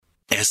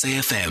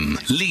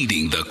SAFM,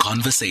 leading the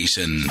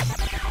conversation.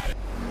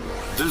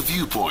 The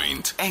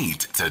Viewpoint, 8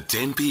 to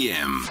 10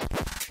 p.m.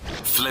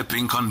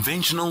 Flipping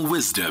conventional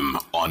wisdom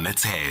on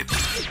its head.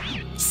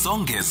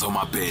 Songezo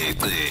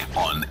Mapete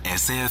on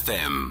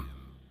SAFM.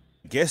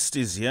 Guest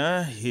is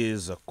here. He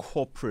is a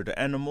corporate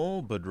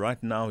animal, but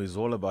right now he's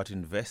all about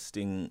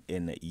investing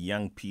in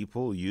young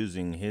people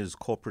using his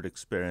corporate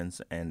experience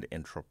and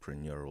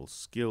entrepreneurial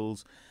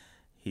skills.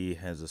 He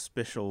has a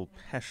special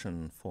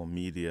passion for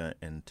media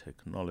and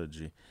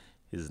technology.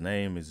 His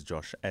name is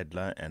Josh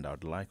Adler, and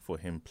I'd like for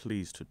him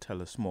please to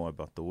tell us more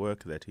about the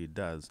work that he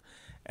does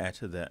at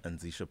the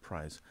Anzisha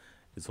Prize.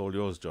 It's all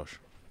yours, Josh.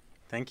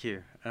 Thank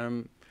you.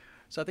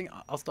 So I think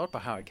I'll start by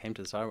how I came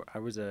to this. I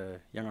was a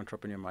young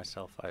entrepreneur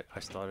myself. I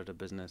started a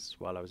business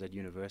while I was at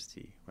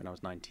university when I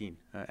was 19.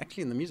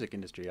 Actually in the music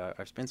industry.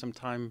 I've spent some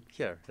time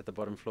here at the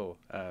bottom floor,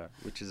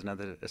 which is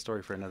a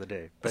story for another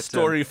day. But, a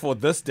story for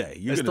this day.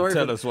 You're going to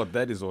tell us what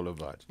that is all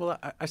about. Well,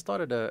 I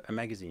started a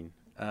magazine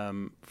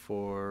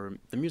for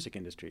the music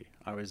industry.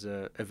 I was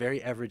a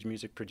very average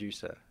music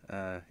producer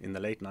in the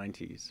late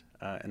 90s.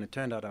 And it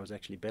turned out I was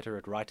actually better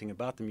at writing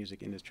about the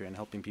music industry and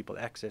helping people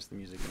access the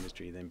music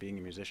industry than being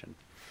a musician.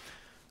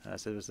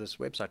 So there was this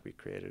website we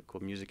created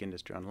called Music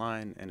Industry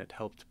Online, and it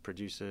helped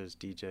producers,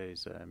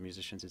 DJs,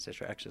 musicians,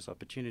 etc. access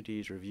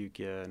opportunities, review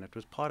gear, and it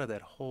was part of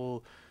that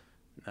whole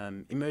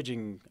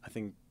emerging, I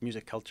think,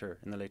 music culture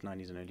in the late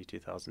 90s and early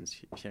 2000s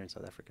here in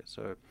South Africa.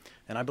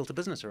 And I built a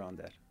business around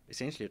that.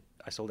 Essentially,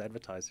 I sold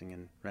advertising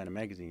and ran a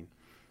magazine,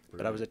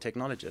 but I was a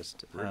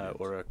technologist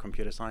or a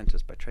computer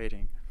scientist by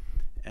trading,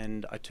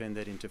 and I turned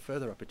that into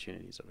further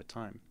opportunities over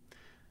time.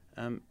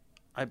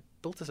 I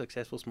built a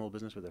successful small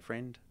business with a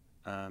friend.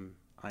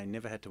 I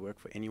never had to work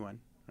for anyone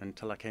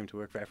until I came to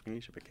work for African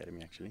Leadership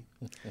Academy, actually.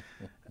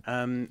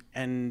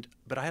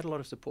 But I had a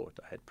lot of support.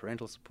 I had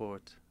parental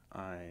support.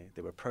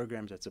 There were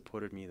programs that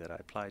supported me that I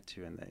applied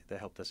to, and they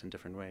helped us in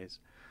different ways.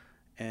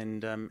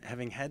 And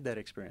having had that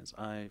experience,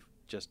 I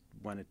just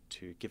wanted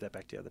to give that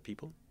back to other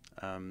people.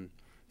 And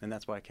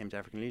that's why I came to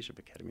African Leadership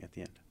Academy at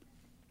the end.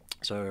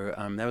 So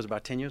that was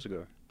about 10 years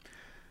ago.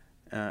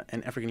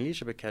 And African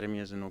Leadership Academy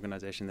is an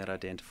organization that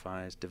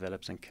identifies,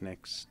 develops, and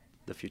connects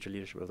the future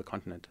leadership of the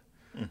continent.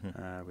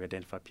 Mm-hmm. We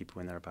identify people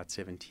when they're about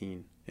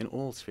 17 in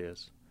all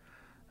spheres.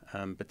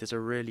 But there's a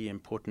really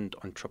important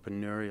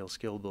entrepreneurial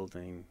skill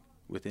building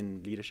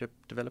within leadership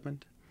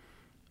development.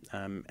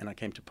 And I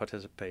came to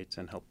participate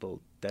and help build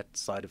that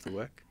side of the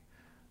work.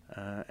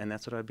 And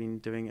that's what I've been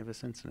doing ever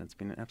since, and it's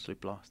been an absolute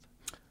blast.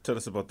 Tell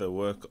us about the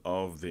work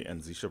of the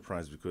Anzisha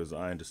Prize, because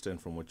I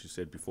understand from what you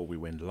said before we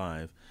went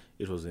live,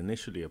 it was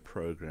initially a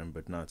program,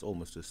 but now it's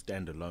almost a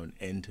standalone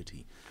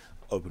entity,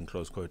 open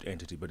close quote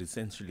entity, but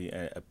essentially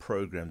a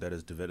program that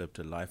has developed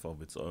a life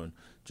of its own,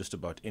 just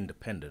about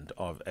independent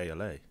of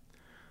ALA.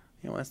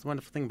 Well, that's the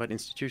wonderful thing about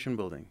institution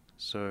building.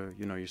 So,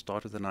 you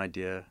start with an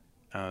idea.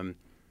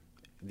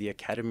 The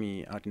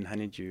academy out in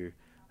Honeydew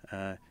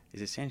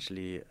is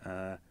essentially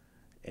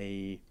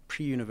a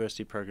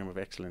pre-university program of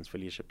excellence for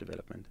leadership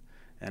development.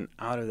 And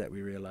out of that,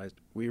 we realized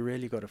we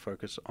really got to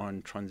focus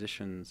on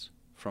transitions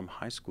from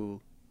high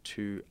school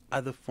to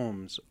other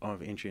forms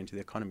of entry into the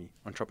economy,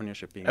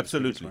 entrepreneurship being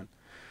absolutely the biggest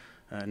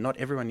one. Not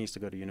everyone needs to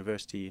go to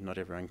university, not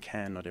everyone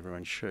can, not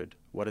everyone should.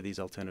 What are these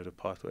alternative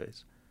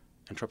pathways?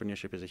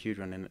 Entrepreneurship is a huge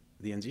one, and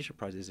the Anzisha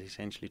Prize is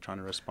essentially trying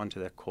to respond to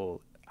that call.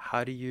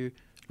 How do you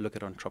look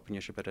at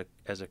entrepreneurship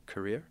as a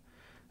career?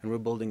 And we're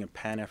building a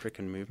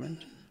Pan-African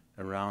movement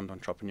around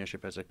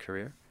entrepreneurship as a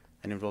career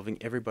and involving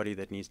everybody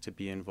that needs to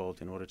be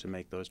involved in order to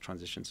make those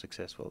transitions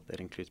successful. That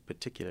includes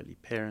particularly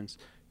parents,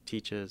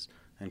 teachers,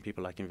 and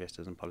people like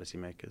investors and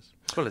policymakers,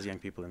 as well as young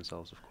people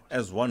themselves, of course.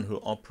 As one who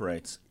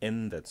operates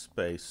in that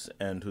space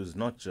and who's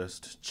not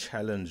just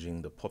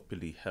challenging the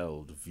popularly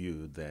held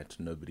view that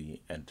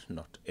nobody and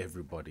not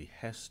everybody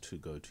has to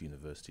go to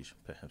university,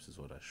 perhaps is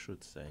what I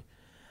should say,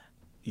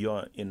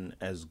 you're in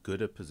as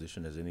good a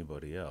position as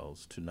anybody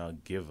else to now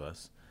give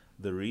us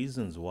the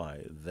reasons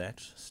why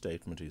that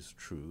statement is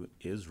true,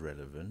 is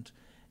relevant,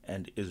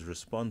 and is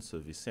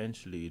responsive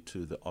essentially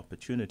to the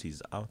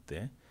opportunities out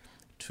there,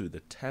 to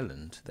the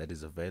talent that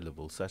is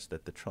available, such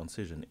that the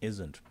transition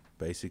isn't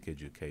basic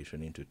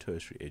education into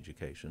tertiary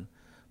education,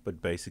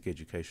 but basic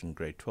education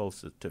grade 12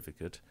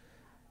 certificate,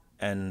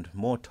 and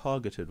more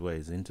targeted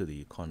ways into the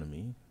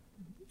economy,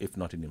 if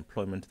not in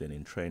employment, then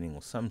in training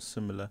or some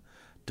similar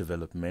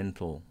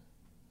developmental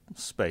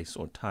space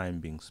or time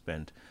being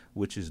spent,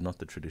 which is not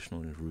the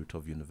traditional route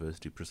of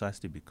university,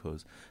 precisely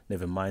because,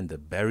 never mind the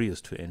barriers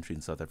to entry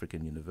in South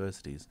African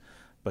universities,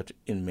 but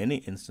in many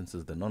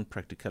instances the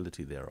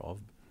non-practicality thereof,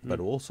 but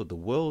also the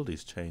world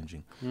is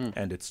changing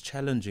and it's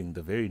challenging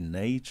the very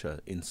nature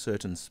in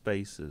certain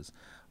spaces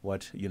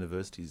what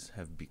universities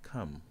have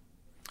become.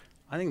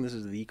 I think this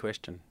is the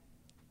question.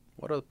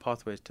 What are the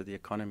pathways to the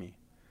economy?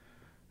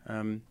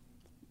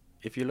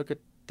 If you look at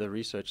the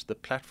research, the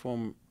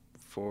platform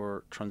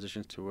for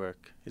transitions to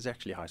work is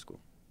actually high school.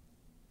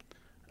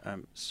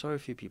 So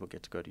few people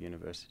get to go to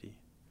university,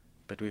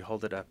 but we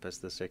hold it up as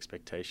this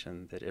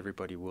expectation that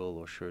everybody will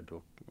or should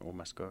or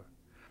must go.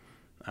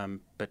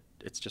 but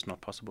it's just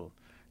not possible.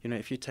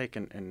 If you take,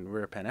 and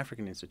we're a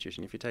Pan-African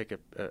institution, if you take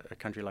a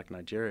country like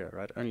Nigeria,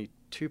 right, only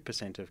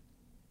 2% of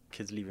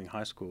kids leaving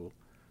high school,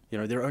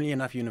 there are only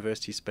enough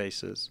university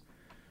spaces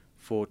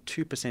for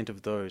 2%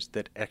 of those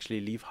that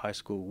actually leave high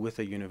school with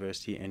a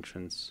university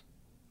entrance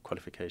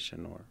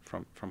qualification or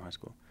from high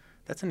school.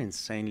 That's an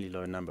insanely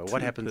low number. 2%.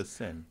 What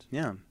happens?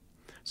 Yeah.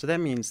 So that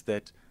means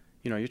that,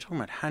 you're talking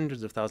about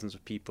hundreds of thousands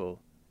of people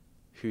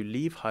who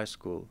leave high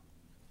school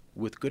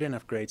with good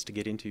enough grades to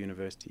get into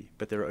university,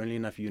 but there are only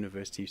enough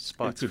university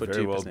spots for 2%. It could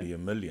very well be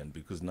 1 million,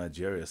 because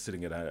Nigeria is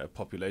sitting at a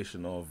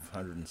population of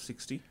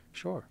 160.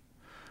 Sure.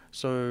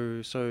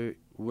 So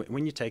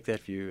when you take that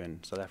view,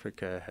 and South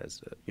Africa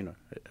has,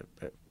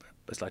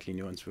 a slightly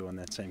nuanced view on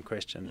that same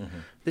question,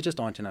 there just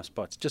aren't enough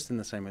spots, just in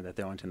the same way that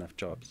there aren't enough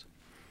jobs.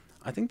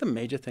 I think the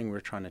major thing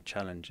we're trying to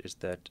challenge is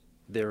that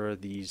there are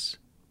these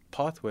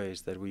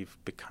pathways that we've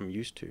become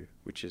used to,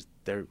 which is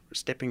they're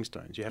stepping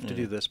stones. You have to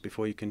do this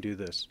before you can do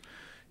this.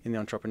 In the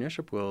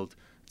entrepreneurship world,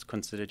 it's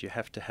considered you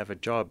have to have a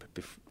job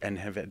and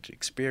have had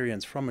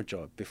experience from a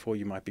job before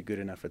you might be good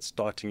enough at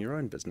starting your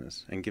own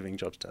business and giving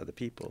jobs to other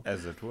people.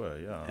 As it were,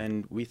 yeah.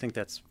 And we think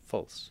that's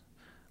false.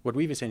 What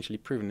we've essentially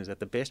proven is that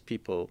the best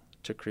people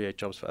to create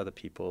jobs for other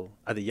people,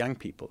 other young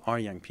people, are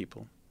young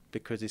people.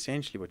 Because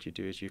essentially what you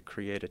do is you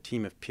create a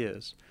team of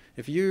peers.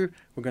 If you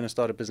were going to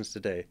start a business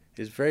today,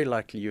 it's very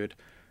likely you would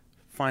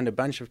find a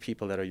bunch of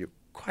people that are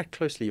quite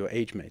closely your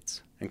age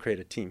mates and create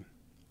a team.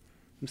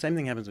 The same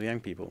thing happens with young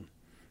people.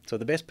 So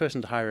the best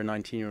person to hire a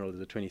 19-year-old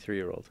is a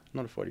 23-year-old,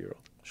 not a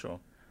 40-year-old. Sure.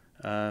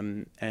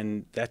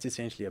 And that's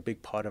essentially a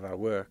big part of our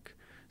work.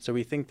 So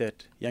we think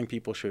that young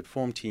people should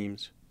form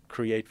teams,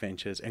 create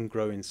ventures, and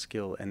grow in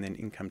skill and then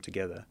income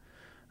together.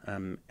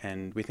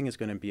 And we think it's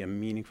going to be a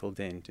meaningful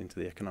dent into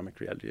the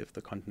economic reality of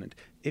the continent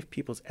if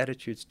people's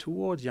attitudes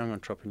towards young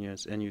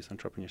entrepreneurs and youth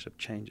entrepreneurship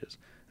changes.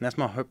 And that's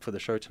my hope for the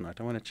show tonight.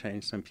 I want to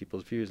change some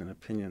people's views and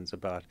opinions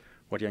about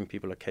what young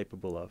people are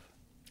capable of.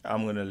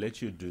 I'm going to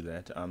let you do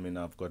that. I mean,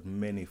 I've got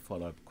many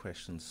follow-up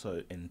questions.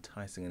 So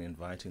enticing and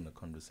inviting the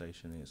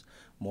conversation is,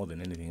 more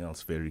than anything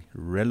else, very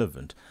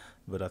relevant.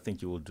 But I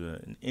think you will do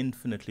an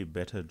infinitely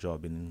better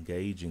job in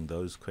engaging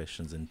those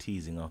questions and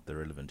teasing out the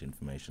relevant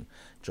information.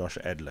 Josh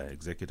Adler,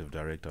 Executive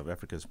Director of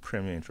Africa's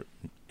premier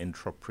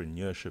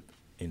entrepreneurship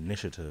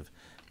initiative,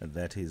 and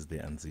that is the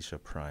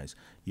Anzisha Prize.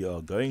 You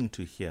are going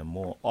to hear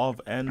more of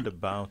and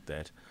about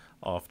that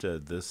after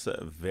this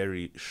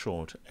very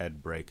short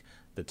ad break.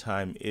 The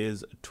time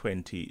is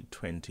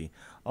 2020.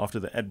 After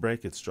the ad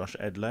break, it's Josh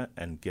Adler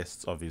and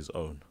guests of his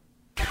own.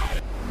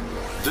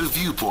 The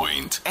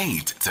Viewpoint,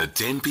 8 to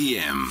 10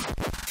 p.m.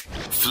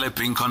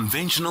 Flipping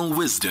conventional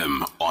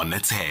wisdom on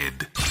its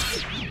head.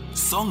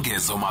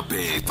 Songezo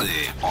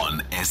Mapete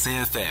on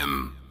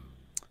SAFM.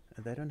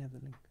 They don't have the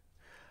link.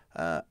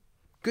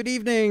 Good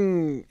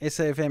evening,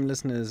 SAFM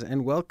listeners,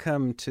 and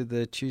welcome to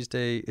the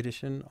Tuesday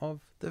edition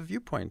of The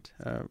Viewpoint.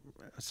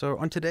 So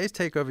on today's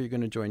takeover, you're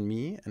going to join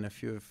me and a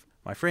few of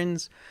my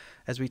friends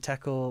as we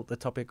tackle the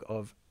topic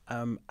of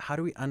how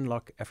do we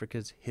unlock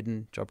Africa's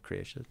hidden job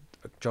creators.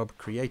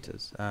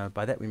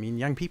 By that we mean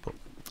young people.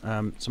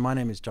 So my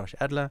name is Josh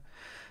Adler,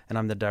 and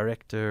I'm the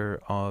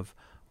director of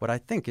what I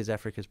think is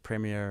Africa's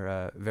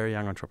premier very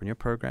young entrepreneur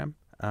program.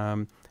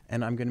 And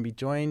I'm going to be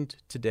joined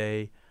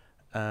today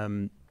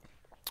by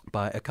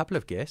a couple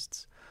of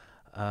guests.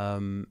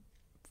 Hatim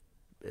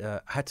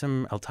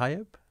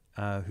Eltayeb,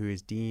 who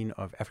is Dean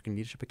of African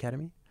Leadership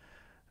Academy,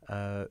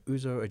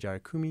 Uzo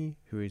Agyare-Kumi,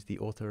 who is the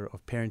author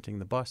of Parenting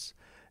the Boss,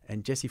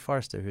 and Jesse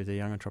Forrester, who is a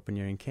young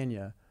entrepreneur in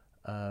Kenya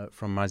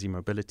from Mazi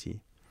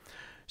Mobility.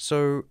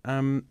 So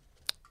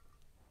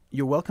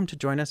you're welcome to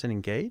join us and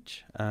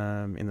engage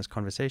in this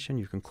conversation.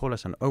 You can call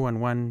us on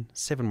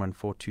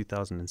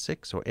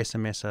 011-714-2006 or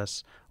SMS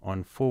us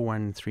on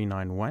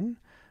 41391.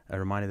 A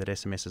reminder that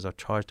SMSs are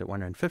charged at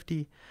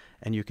R1.50,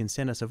 and you can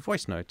send us a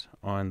voice note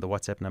on the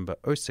WhatsApp number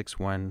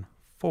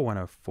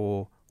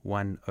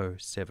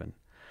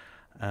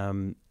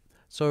 061-4104-107.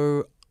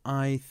 So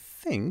I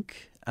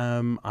think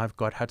I've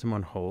got Hatim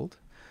on hold.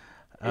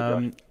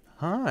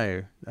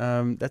 Hi,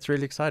 that's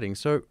really exciting.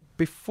 So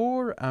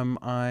before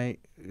I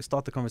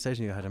start the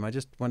conversation with Hatim, I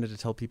just wanted to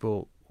tell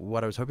people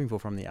what I was hoping for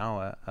from the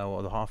hour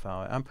or the half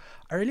hour.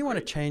 I really want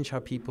to change how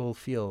people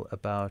feel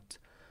about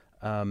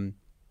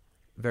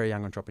very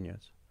young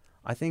entrepreneurs.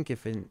 I think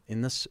if in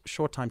this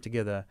short time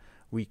together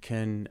we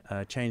can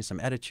change some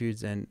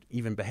attitudes and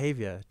even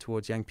behavior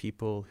towards young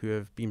people who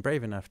have been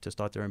brave enough to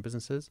start their own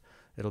businesses,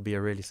 it'll be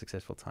a really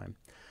successful time.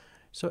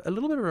 So a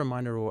little bit of a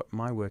reminder of what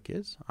my work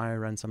is. I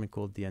run something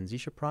called the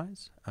Anzisha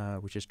Prize,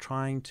 which is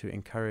trying to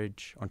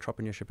encourage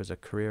entrepreneurship as a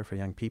career for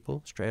young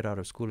people straight out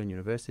of school and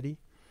university.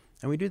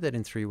 And we do that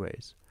in three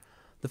ways.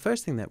 The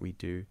first thing that we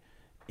do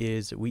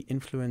is we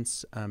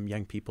influence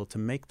young people to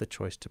make the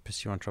choice to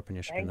pursue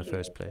entrepreneurship in the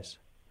first place.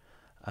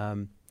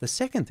 The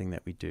second thing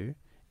that we do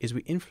is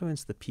we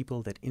influence the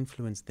people that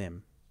influence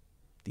them.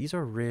 These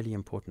are really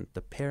important,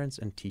 the parents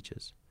and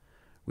teachers.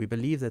 We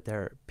believe that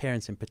their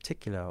parents in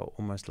particular are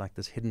almost like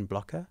this hidden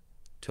blocker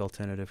to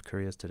alternative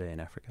careers today in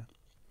Africa.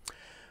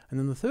 And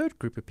then the third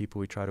group of people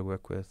we try to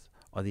work with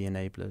are the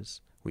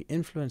enablers. We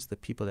influence the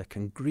people that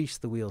can grease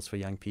the wheels for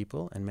young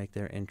people and make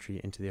their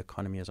entry into the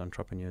economy as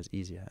entrepreneurs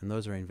easier. And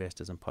those are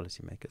investors and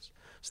policymakers.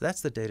 So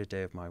that's the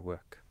day-to-day of my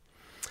work.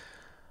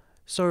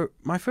 So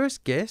my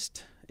first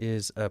guest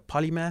is a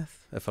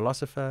polymath, a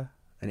philosopher,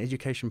 an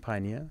education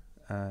pioneer.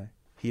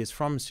 He is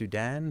from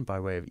Sudan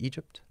by way of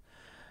Egypt.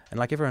 And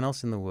like everyone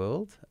else in the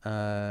world,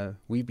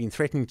 we've been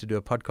threatening to do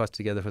a podcast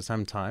together for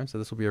some time, so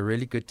this will be a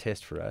really good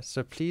test for us.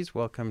 So please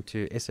welcome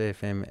to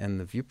SAFM and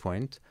The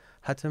Viewpoint,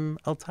 Hatim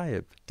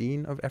Eltayeb,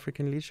 Dean of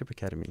African Leadership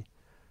Academy.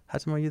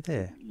 Hatim, are you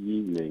there?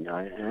 Evening,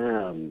 I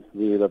am.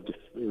 Really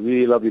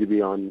lovely to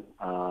be on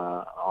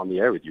the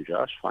air with you,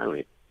 Josh,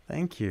 finally.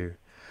 Thank you.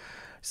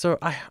 So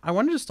I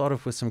wanted to start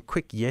off with some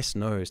quick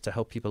yes-nos to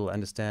help people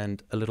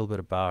understand a little bit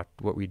about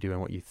what we do and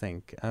what you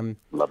think.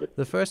 Love it.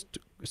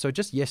 So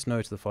just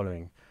yes-no to the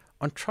following.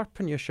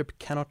 Entrepreneurship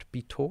cannot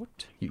be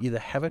taught. You either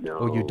have it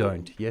or you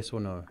don't. Yes or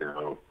no?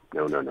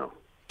 No.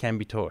 Can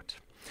be taught.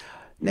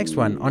 Next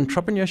one.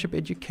 Entrepreneurship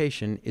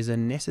education is a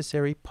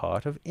necessary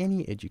part of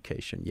any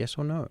education. Yes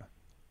or no?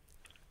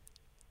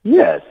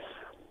 Yes.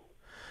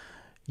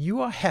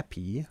 You are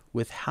happy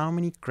with how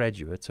many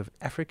graduates of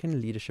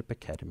African Leadership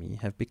Academy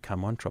have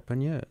become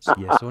entrepreneurs?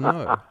 Yes or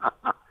no?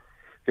 I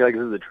feel like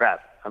this is a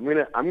trap. I'm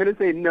gonna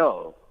say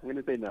no.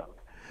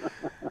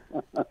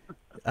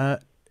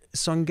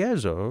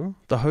 Songezo,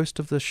 the host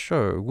of the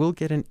show, will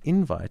get an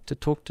invite to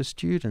talk to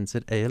students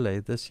at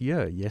ALA this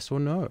year. Yes or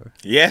no?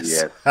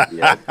 Yes.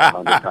 Yes.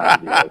 100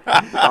 times, yes.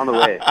 It's on the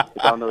way.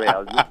 I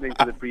was listening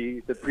to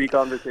the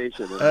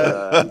pre-conversation.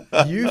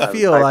 You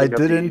feel I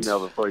didn't.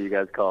 Email before you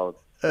guys called.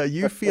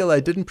 You feel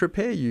I didn't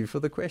prepare you for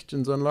the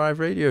questions on live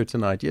radio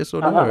tonight. Yes or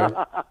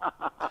no?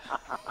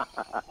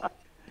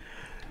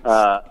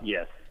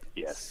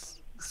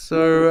 Yes.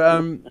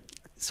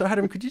 So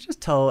Hatim, could you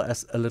just tell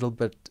us a little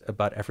bit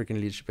about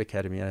African Leadership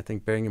Academy? And I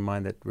think bearing in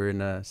mind that we're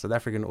in a South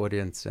African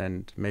audience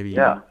and maybe,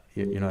 I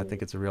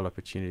think it's a real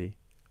opportunity.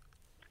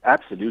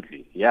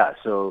 Absolutely. Yeah.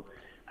 So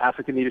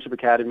African Leadership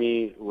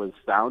Academy was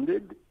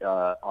founded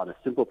on a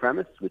simple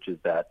premise, which is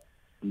that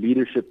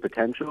leadership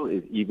potential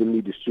is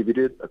evenly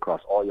distributed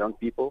across all young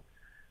people,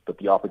 but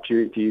the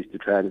opportunities to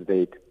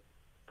translate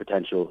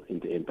potential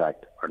into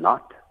impact are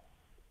not.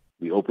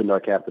 We opened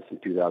our campus in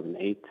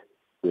 2008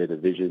 with a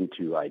vision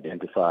to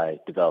identify,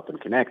 develop, and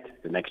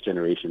connect the next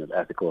generation of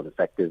ethical and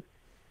effective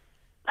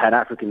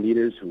Pan-African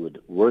leaders who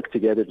would work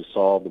together to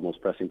solve the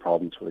most pressing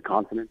problems for the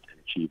continent and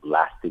achieve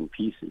lasting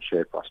peace and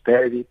shared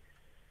prosperity.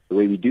 The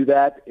way we do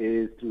that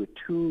is through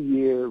a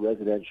 2-year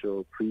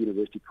residential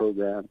pre-university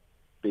program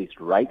based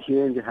right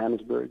here in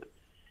Johannesburg.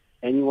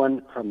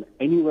 Anyone from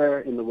anywhere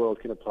in the world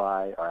can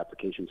apply. Our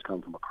applications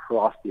come from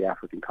across the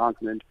African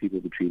continent. People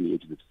between the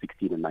ages of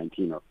 16 and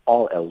 19 are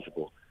all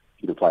eligible.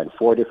 You can apply in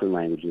 4 different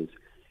languages.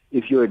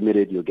 If you're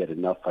admitted, you'll get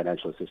enough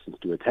financial assistance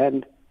to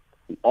attend.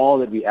 And all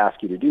that we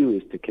ask you to do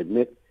is to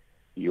commit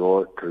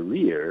your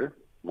career,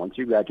 once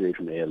you graduate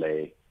from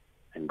ALA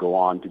and go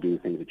on to do the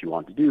things that you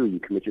want to do, you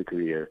commit your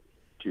career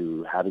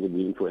to having a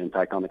meaningful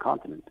impact on the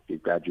continent.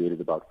 We've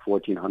graduated about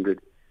 1,400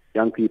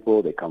 young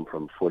people. They come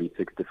from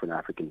 46 different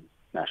African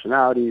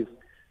nationalities.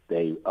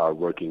 They are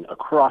working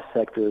across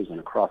sectors and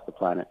across the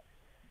planet.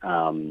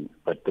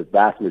 But the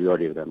vast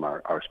majority of them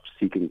are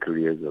seeking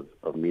careers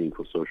of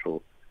meaningful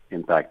social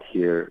impact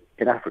here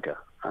in Africa.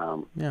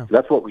 So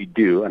that's what we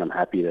do, and I'm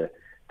happy to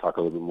talk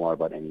a little bit more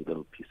about any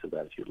little piece of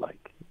that if you'd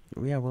like.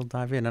 Yeah, we'll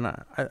dive in. And I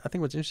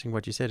think what's interesting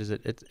what you said is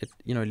that it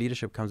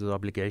leadership comes with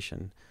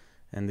obligation,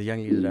 and the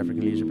young leaders at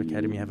African Leadership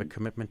Academy have a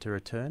commitment to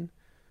return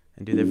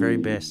and do their very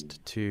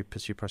best to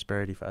pursue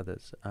prosperity for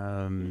others,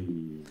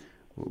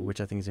 which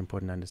I think is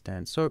important to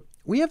understand. So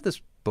we have this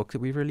book that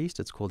we've released.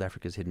 It's called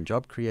Africa's Hidden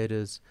Job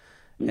Creators,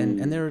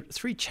 and there are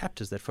 3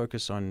 chapters that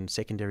focus on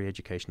secondary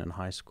education and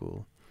high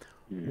school.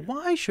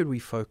 Why should we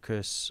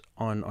focus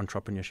on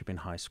entrepreneurship in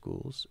high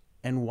schools?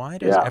 And why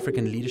does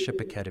African Leadership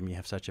Academy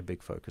have such a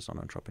big focus on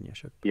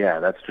entrepreneurship?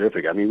 Yeah, that's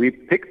terrific. I mean, we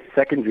picked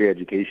secondary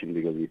education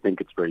because we think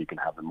it's where you can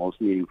have the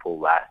most meaningful,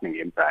 lasting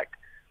impact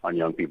on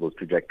young people's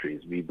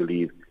trajectories. We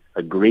believe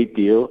a great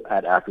deal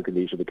at African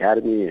Leadership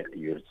Academy.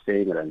 You're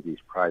saying at the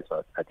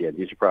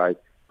Anzisha Prize,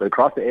 but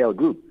across the AL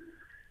group,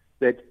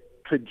 that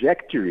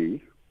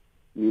trajectory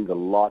means a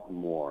lot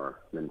more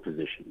than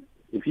position.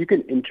 If you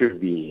can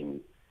intervene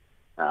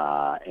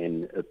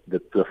in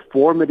the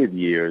formative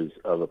years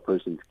of a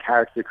person's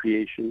character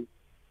creation,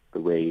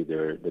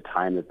 the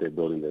time that they're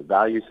building their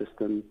value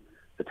system,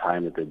 the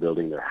time that they're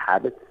building their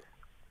habits,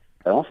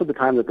 and also the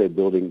time that they're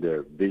building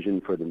their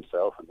vision for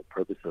themselves and the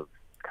purpose of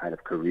kind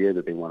of career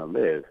that they want to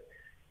live,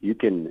 you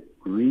can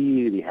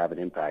really have an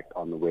impact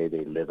on the way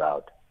they live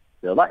out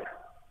their life.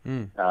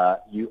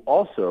 You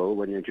also,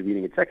 when you're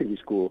intervening at secondary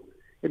school,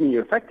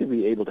 you're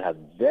effectively able to have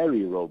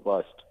very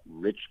robust,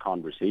 rich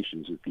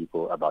conversations with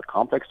people about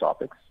complex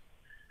topics.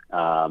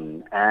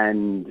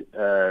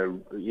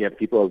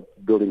 People are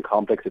building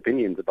complex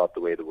opinions about the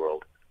way the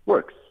world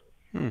works.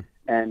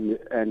 And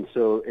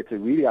so it's a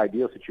really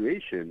ideal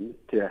situation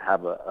to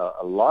have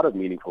a lot of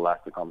meaningful,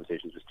 lasting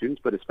conversations with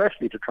students, but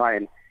especially to try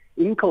and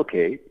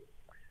inculcate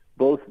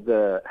both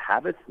the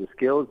habits, the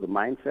skills, the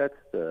mindsets,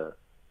 the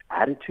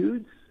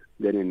attitudes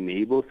that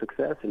enable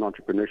success in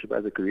entrepreneurship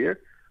as a career,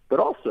 but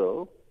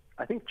also,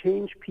 I think,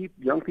 change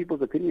young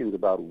people's opinions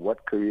about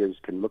what careers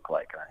can look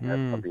like. I think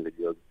that's something that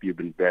you've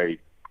been very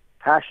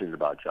passionate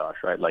about, Josh,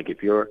 right? Like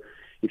if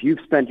you've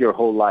spent your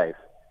whole life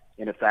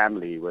in a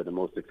family where the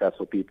most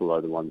successful people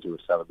are the ones who are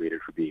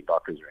celebrated for being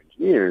doctors or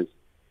engineers,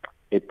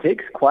 it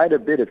takes quite a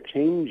bit of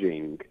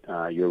changing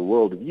your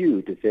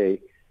worldview to say,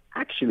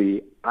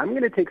 actually, I'm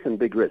going to take some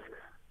big risks.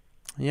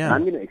 Yeah.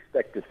 I'm going to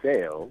expect to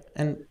fail,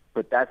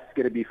 but that's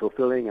going to be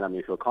fulfilling, and I'm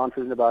going to feel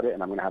confident about it,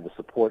 and I'm going to have the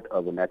support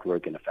of a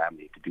network and a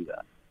family to do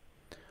that.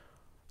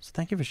 So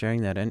thank you for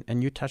sharing that.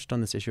 And you touched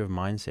on this issue of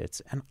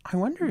mindsets. And I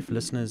wonder if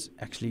listeners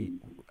actually,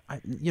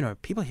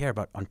 people hear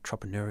about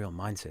entrepreneurial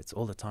mindsets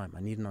all the time. I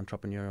need an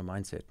entrepreneurial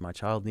mindset. My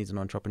child needs an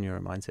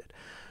entrepreneurial mindset.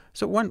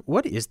 So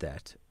what is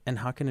that, and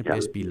how can it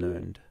best be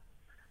learned?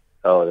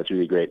 Oh, that's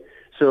really great.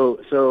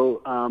 So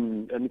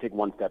let me take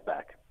one step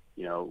back.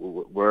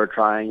 We're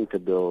trying to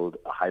build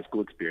a high school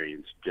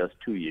experience, just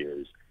 2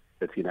 years,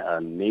 that's going to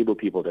enable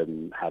people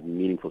to have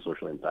meaningful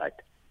social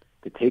impact,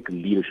 to take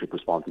leadership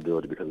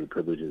responsibility because of the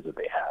privileges that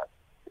they have.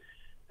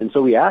 And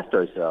so we asked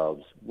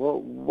ourselves,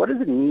 well, what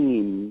does it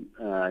mean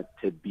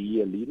to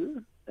be a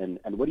leader, and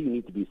what do you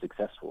need to be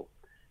successful?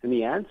 And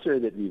the answer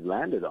that we've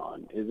landed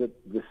on is that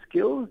the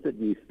skills that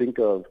we think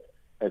of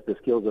as the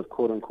skills of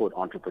quote-unquote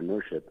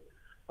entrepreneurship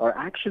are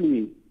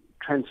actually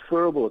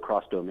transferable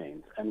across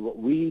domains. And what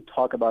we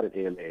talk about at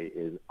ALA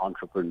is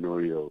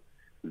entrepreneurial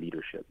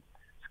leadership.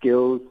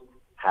 Skills,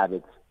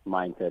 habits,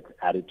 mindsets,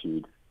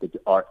 attitudes that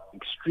are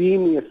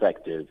extremely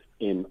effective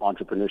in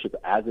entrepreneurship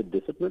as a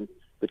discipline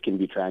that can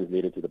be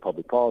translated to the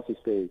public policy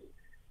space,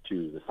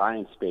 to the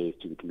science space,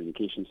 to the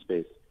communication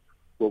space.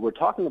 What we're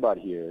talking about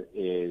here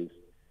is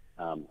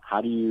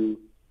how do you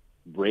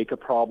break a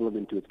problem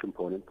into its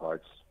component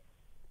parts?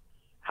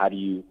 How do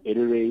you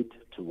iterate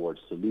towards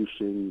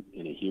solutions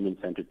in a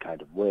human-centered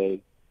kind of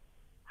way?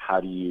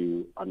 How do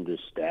you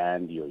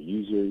understand your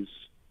users?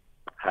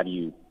 How do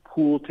you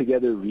pool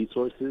together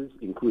resources,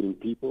 including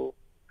people?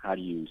 How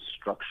do you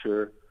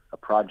structure a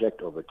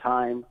project over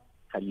time?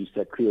 How do you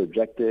set clear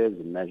objectives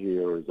and measure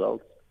your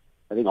results?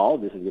 I think all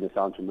of this is going to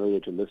sound familiar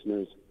to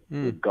listeners,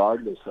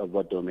 regardless of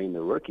what domain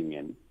they're working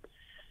in.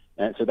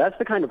 And so that's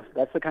the kind of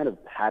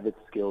habits,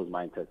 skills,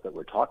 mindsets that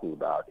we're talking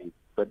about.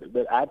 But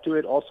add to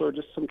it also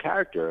just some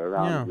character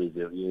around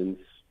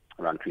resilience,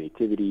 around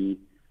creativity,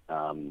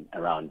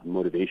 around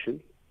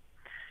motivation.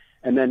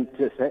 And then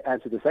to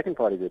answer the second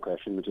part of your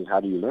question, which is how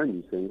do you learn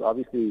these things?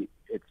 Obviously,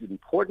 it's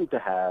important to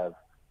have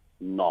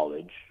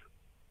knowledge.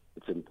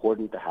 It's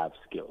important to have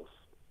skills.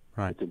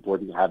 Right. It's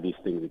important to have these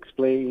things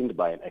explained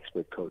by an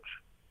expert coach.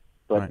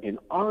 But in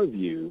our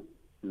view,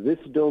 this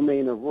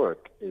domain of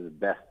work is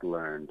best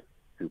learned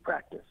through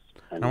practice.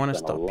 And I want to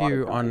stop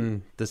you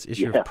on this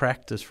issue of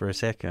practice for a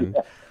second,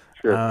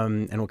 sure.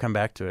 And we'll come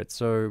back to it.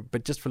 So,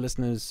 but just for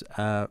listeners,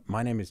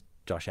 my name is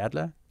Josh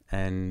Adler,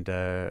 and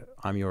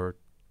I'm your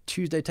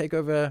Tuesday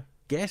Takeover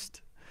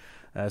guest.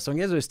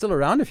 Songezo is still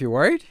around if you're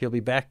worried. He'll be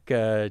back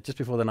just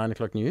before the 9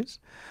 o'clock news.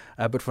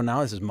 But for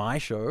now, this is my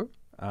show.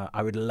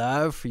 I would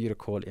love for you to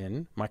call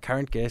in. My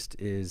current guest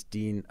is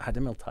Dean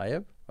Hatim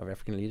Eltayeb of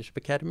African Leadership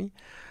Academy.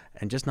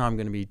 And just now I'm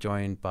going to be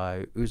joined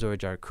by Uzo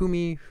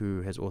Agyare-Kumi,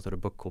 who has authored a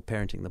book called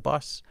Parenting the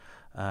Boss.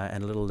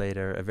 And a little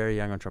later, a very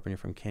young entrepreneur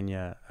from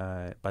Kenya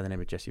by the name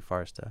of Jesse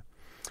Forrester.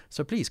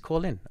 So please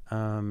call in,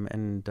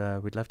 and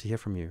we'd love to hear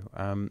from you.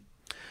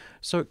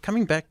 So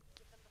coming back,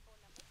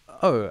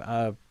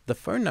 the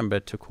phone number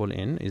to call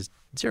in is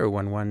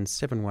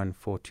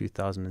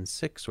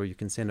 011-714-2006, or you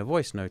can send a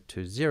voice note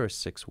to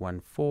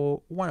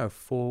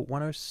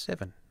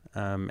 0614-104-107,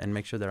 and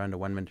make sure they're under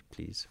 1 minute,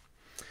 please.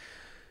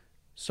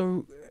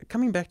 So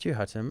coming back to you,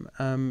 Hatim,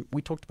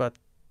 we talked about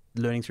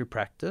learning through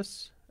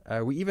practice.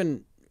 We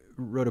even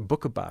wrote a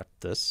book about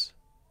this.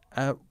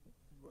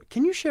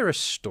 Can you share a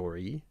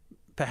story,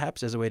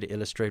 perhaps as a way to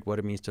illustrate what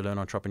it means to learn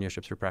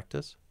entrepreneurship through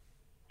practice?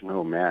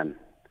 Oh, man.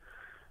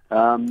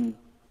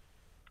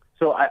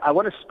 So I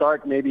want to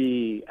start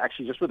maybe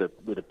actually just with a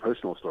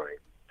personal story.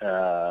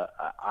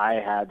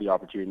 I had the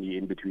opportunity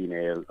in between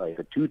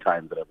the 2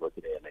 times that I've worked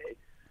at ALA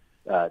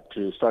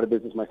to start a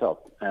business myself.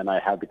 And I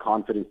had the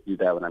confidence to do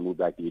that when I moved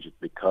back to Egypt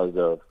because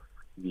of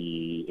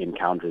the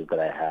encounters that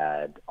I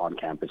had on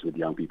campus with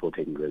young people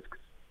taking risks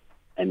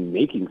and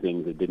making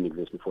things that didn't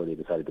exist before they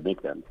decided to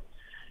make them.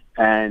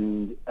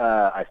 And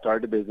I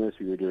started a business.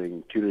 We were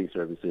doing tutoring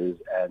services,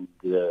 and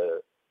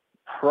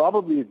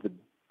probably the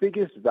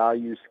biggest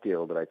value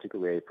skill that I took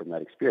away from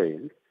that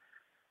experience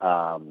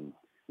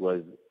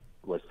was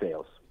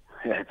sales.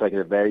 It's like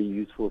a very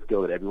useful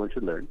skill that everyone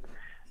should learn.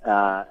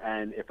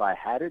 And if I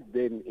hadn't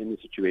been in the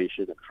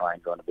situation of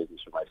trying to run a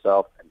business for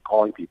myself and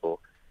cold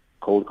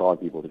calling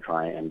people to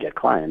try and get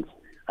clients,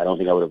 I don't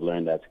think I would have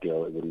learned that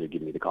skill. It wouldn't have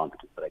given me the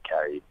confidence that I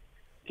carry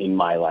in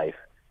my life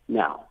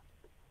now.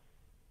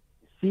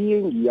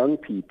 Seeing young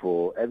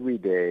people every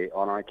day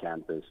on our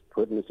campus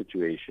put in a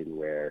situation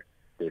where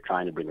they're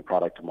trying to bring a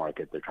product to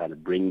market, they're trying to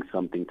bring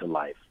something to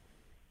life,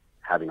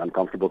 having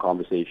uncomfortable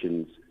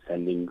conversations,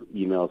 sending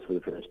emails for the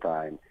first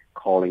time,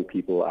 calling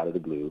people out of the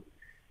blue,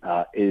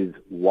 is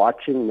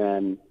watching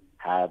them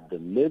have the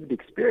lived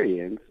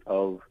experience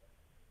of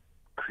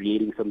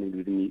creating something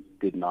that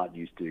did not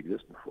used to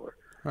exist before.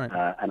 Right.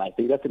 And I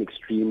think that's an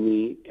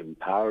extremely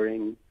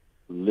empowering,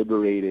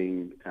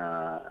 liberating,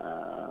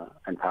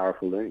 and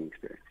powerful learning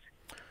experience.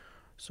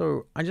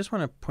 So I just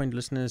want to point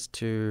listeners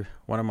to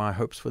one of my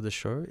hopes for the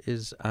show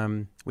is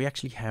we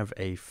actually have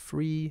a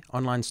free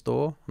online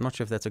store. I'm not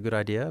sure if that's a good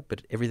idea,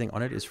 but everything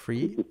on it is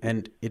free.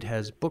 And it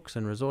has books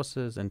and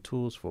resources and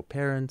tools for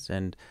parents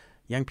and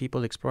young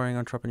people exploring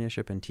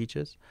entrepreneurship and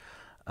teachers.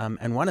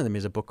 And one of them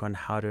is a book on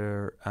how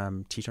to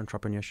teach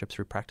entrepreneurship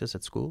through practice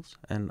at schools.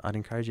 And I'd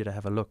encourage you to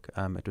have a look.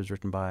 It was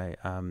written by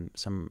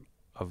some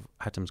of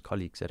Hatim's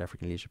colleagues at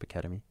African Leadership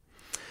Academy.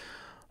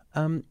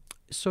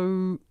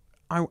 So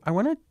I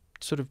want to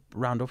sort of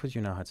round off with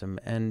you now, Hatim.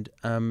 And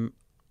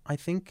I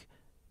think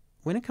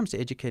when it comes to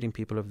educating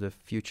people of the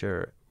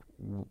future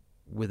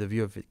with a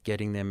view of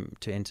getting them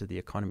to enter the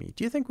economy,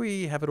 do you think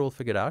we have it all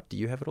figured out? Do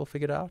you have it all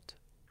figured out?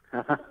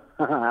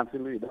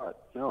 Absolutely not.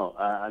 No.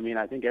 I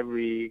think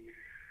every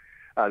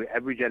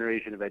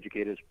generation of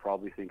educators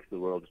probably thinks the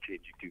world is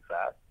changing too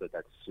fast, but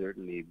that's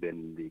certainly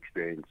been the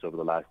experience over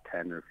the last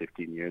 10 or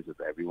 15 years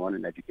of everyone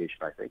in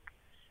education, I think.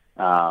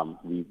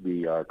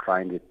 We are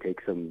trying to take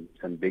some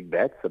big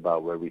bets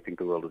about where we think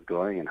the world is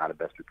going and how to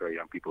best prepare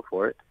young people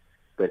for it.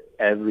 But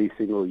every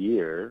single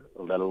year,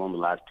 let alone the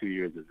last 2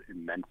 years of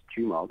immense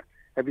tumult,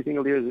 every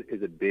single year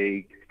is a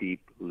big,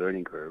 steep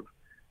learning curve.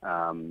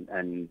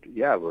 And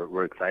yeah,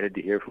 we're excited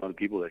to hear from other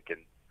people that can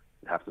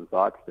have some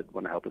thoughts that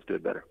want to help us do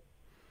it better.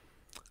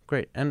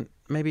 Great. And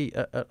maybe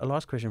a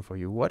last question for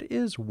you. What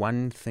is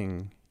one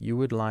thing you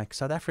would like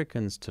South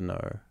Africans to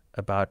know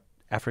about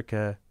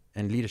Africa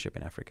and leadership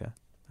in Africa?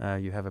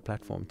 You have a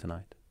platform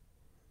tonight.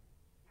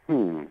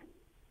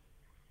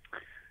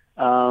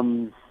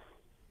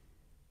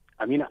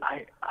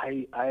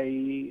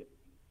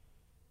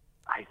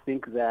 I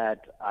think that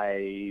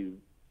I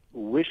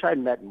wish I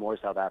met more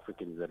South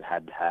Africans that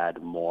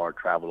had more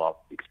travel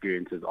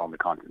experiences on the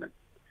continent.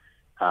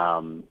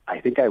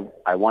 I think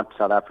I want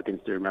South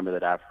Africans to remember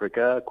that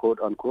Africa, quote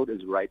unquote,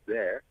 is right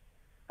there,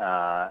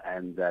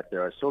 and that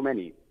there are so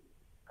many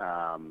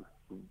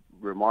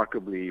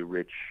remarkably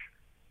rich,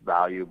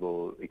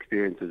 valuable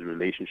experiences,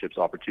 relationships,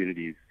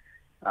 opportunities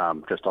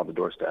just on the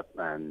doorstep.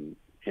 And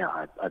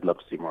yeah, I'd love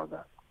to see more of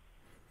that.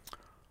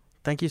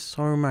 Thank you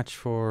so much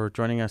for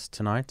joining us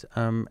tonight.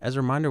 As a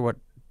reminder, what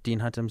Dean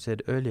Hatim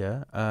said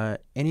earlier,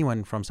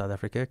 anyone from South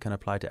Africa can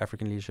apply to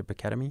African Leadership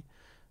Academy.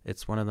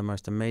 It's one of the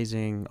most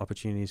amazing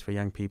opportunities for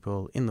young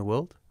people in the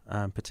world,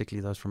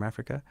 particularly those from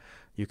Africa.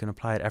 You can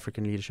apply at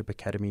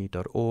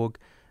africanleadershipacademy.org.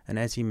 And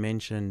as he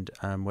mentioned,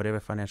 whatever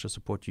financial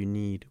support you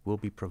need will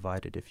be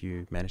provided if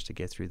you manage to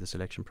get through the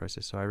selection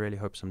process. So I really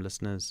hope some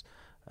listeners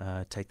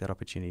take that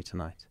opportunity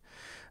tonight.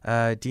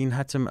 Dean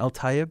Hatim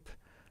Eltayeb,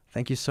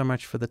 thank you so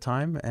much for the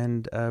time,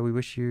 and we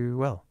wish you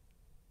well.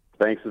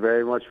 Thanks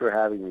very much for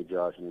having me,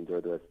 Josh, and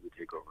enjoy the rest of the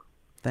takeover.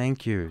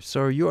 Thank you.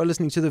 So you are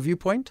listening to The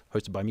Viewpoint,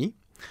 hosted by me.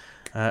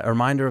 A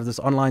reminder of this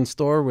online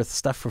store with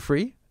stuff for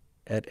free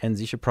at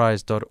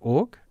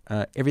anzishaprize.org.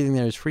 Everything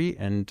there is free,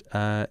 and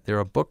there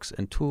are books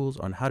and tools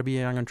on how to be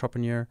a young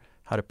entrepreneur,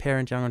 how to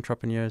parent young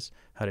entrepreneurs,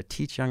 how to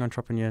teach young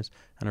entrepreneurs,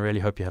 and I really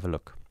hope you have a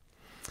look.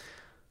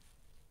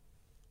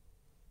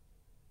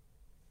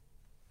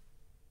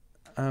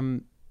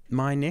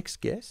 My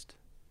next guest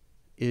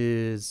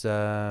is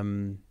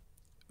Uzo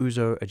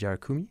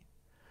Agyare-Kumi.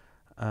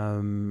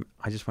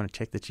 I just want to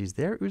check that she's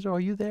there. Uzo, are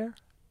you there?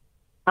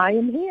 I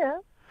am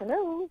here.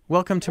 Hello.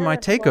 Welcome to my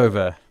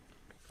takeover.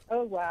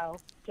 Oh, wow.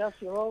 Josh,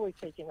 you're always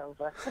taking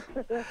over.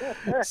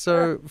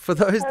 So for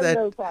those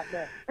Hello,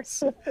 partner.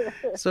 So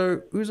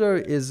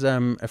Uzo is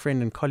a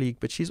friend and colleague,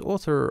 but she's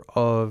author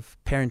of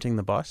Parenting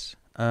the Boss,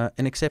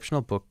 an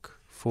exceptional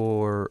book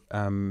for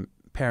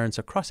parents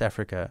across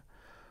Africa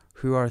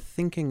who are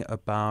thinking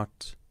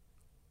about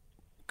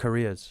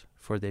careers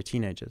for their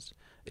teenagers.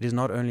 It is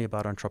not only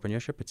about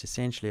entrepreneurship, it's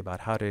essentially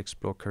about how to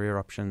explore career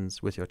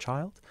options with your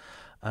child.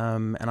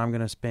 And I'm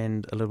going to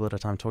spend a little bit of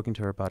time talking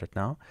to her about it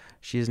now.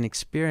 She is an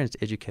experienced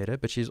educator,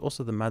 but she's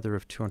also the mother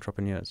of 2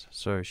 entrepreneurs,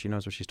 so she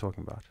knows what she's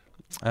talking about.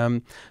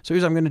 So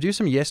Uzo, I'm going to do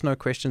some yes-no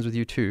questions with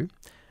you too.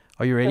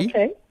 Are you ready?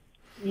 Okay.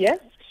 Yes,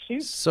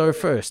 shoot. So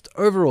first,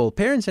 overall,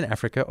 parents in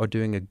Africa are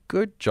doing a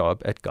good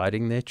job at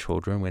guiding their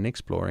children when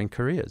exploring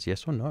careers,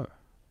 yes or no?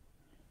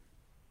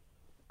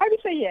 I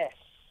would say yes.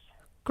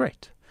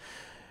 Great.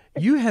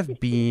 You have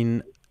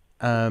been...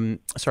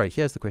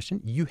 here's the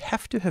question. You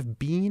have to have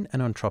been an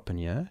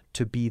entrepreneur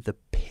to be the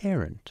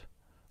parent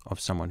of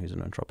someone who's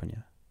an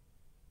entrepreneur.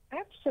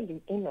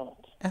 Absolutely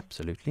not.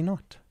 Absolutely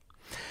not.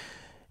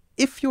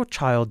 If your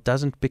child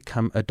doesn't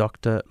become a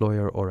doctor,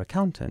 lawyer, or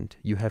accountant,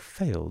 you have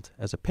failed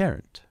as a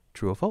parent.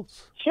 True or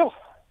false? Sure.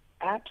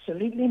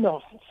 Absolutely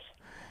not.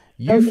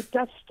 It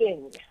does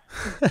sting.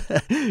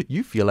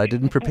 You feel I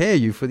didn't prepare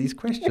you for these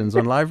questions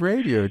on live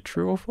radio.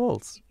 True or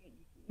false?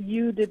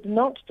 You did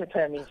not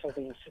prepare me for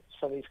these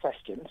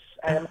questions.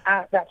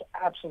 That's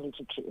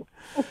absolutely true.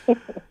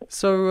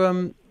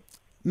 So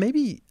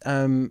maybe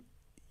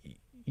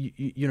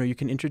you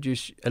can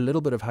introduce a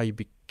little bit of how you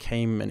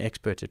became an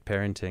expert at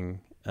parenting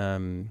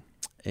in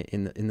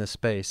the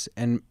space,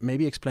 and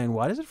maybe explain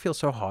why does it feel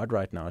so hard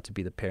right now to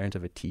be the parent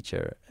of a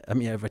teenager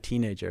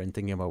and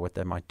thinking about what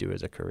they might do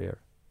as a career.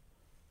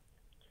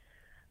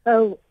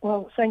 Oh,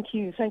 well, thank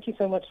you. Thank you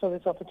so much for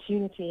this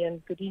opportunity,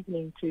 and good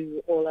evening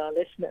to all our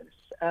listeners.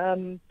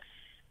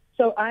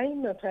 So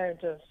I'm a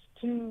parent of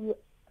two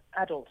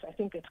adults. I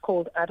think it's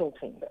called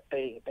adulting. That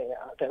they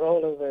are. They're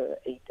all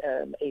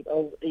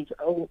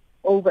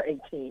over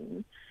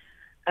 18,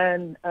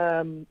 and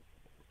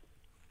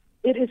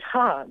it is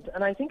hard.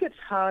 And I think it's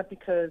hard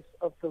because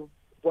of the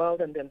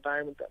world and the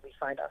environment that we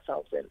find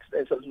ourselves in.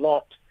 There's a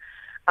lot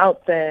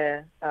out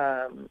there.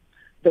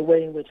 The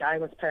way in which I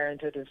was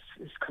parented is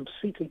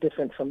completely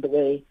different from the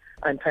way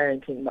I'm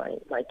parenting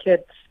my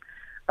kids.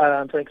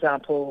 For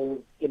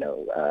example,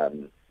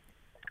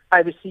 I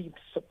received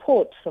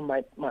support from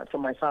my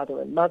father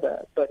and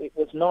mother, but it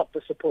was not the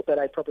support that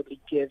I probably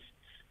give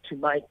to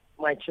my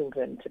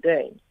children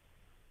today.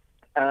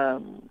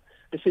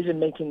 Decision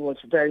making was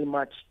very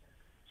much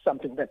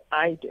something that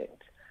I did.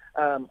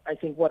 I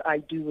think what I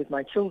do with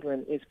my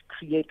children is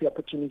create the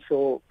opportunity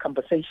for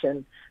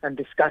conversation and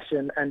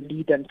discussion and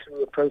lead them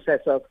through a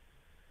process of,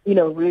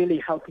 really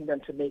helping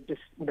them to make this,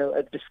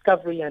 a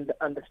discovery and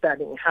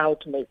understanding how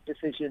to make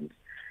decisions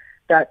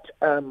that,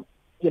 are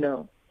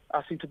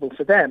suitable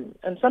for them.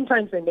 And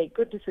sometimes they make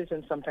good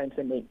decisions, sometimes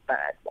they make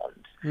bad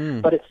ones.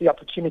 But it's the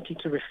opportunity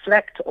to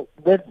reflect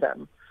with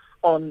them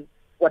on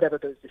whatever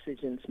those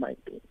decisions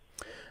might be.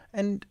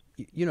 And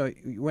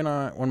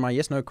on my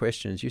yes/no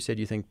questions, you said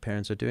you think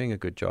parents are doing a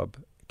good job.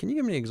 Can you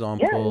give me an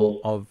example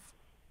of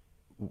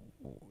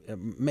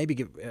maybe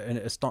give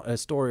a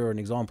story or an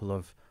example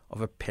of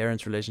a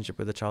parent's relationship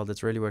with a child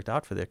that's really worked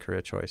out for their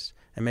career choice,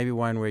 and maybe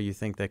one where you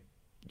think that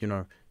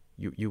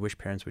you wish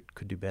parents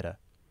could do better?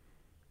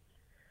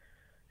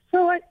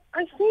 So I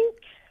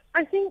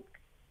think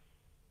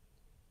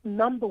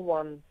number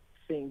one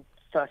thing,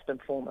 first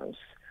and foremost,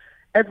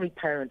 every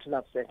parent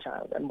loves their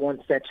child and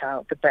wants their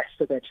child, the best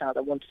for their child,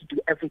 and wants to do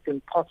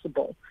everything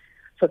possible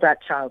for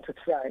that child to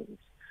thrive.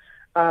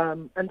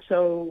 And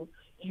so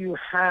you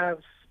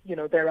have,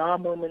 there are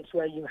moments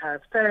where you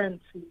have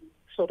parents who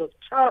sort of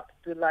chart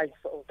the life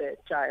of their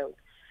child,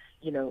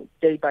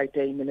 day by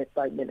day, minute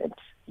by minute,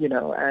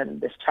 and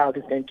this child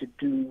is going to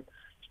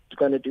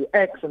do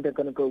X and they're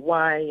going to go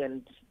Y,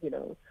 and,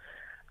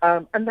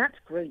 and that's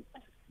great.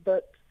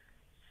 But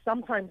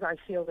sometimes I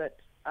feel that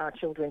our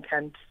children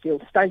can feel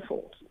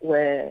stifled,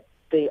 where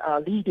they are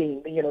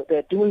leading,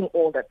 they're doing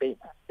all that they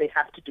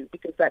have to do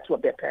because that's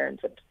what their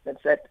parents have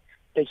said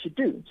they should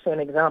do. So an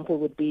example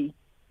would be,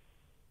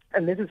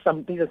 and these are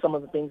some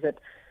of the things that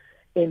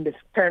in this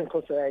parent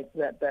course we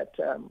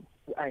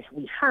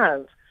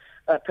have,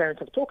 parents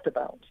have talked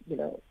about.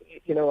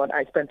 What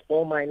I spent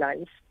all my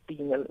life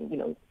being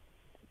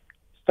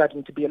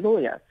studying to be a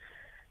lawyer,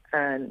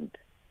 and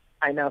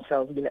I now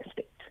sell real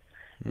estate.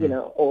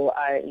 Or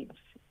I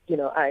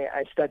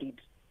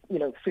studied,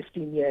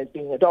 15 years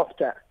being a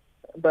doctor,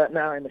 but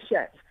now I'm a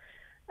chef.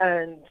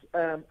 And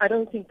I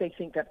don't think they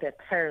think that their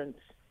parents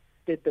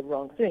did the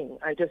wrong thing.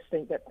 I just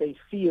think that they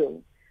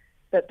feel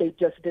that they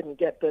just didn't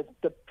get the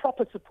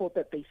proper support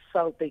that they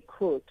felt they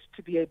could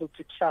to be able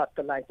to chart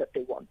the life that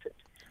they wanted,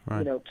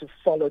 right. To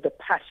follow the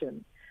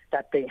passion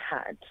that they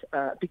had.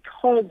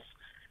 Because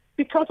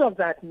of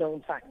that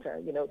known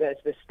factor, there's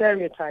the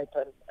stereotype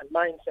and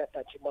mindset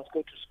that you must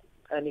go to school.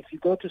 And if you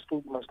go to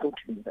school, you must go to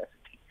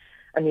university.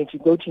 And if you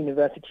go to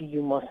university,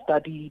 you must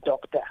study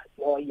doctor,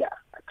 lawyer,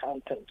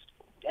 accountant,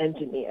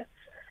 engineer.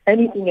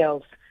 Anything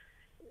else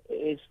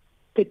is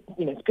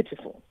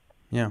pitiful.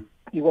 Yeah.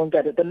 You won't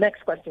get it. The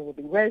next question will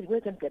be, where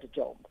can I get a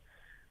job?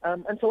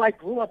 And so I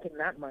grew up in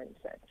that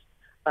mindset.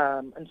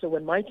 And so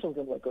when my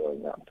children were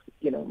growing up,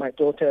 my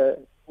daughter,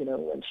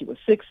 when she was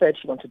 6, said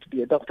she wanted to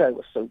be a doctor. I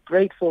was so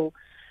grateful.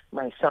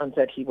 My son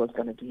said he was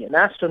going to be an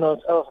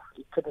astronaut. Oh,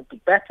 he couldn't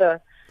be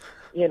better,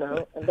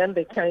 And then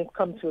they kind of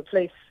come to a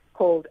place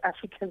called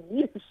African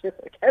Leadership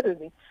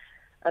Academy,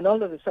 and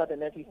all of a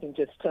sudden everything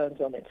just turns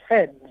on its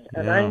head.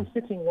 And I'm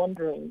sitting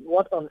wondering,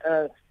 what on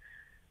earth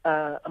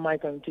am I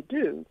going to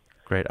do?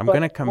 Great. I'm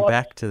going to come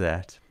back to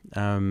that, okay.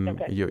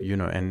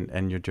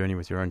 and your journey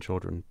with your own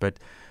children. But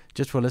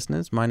just for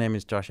listeners, my name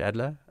is Josh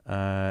Adler,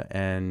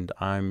 and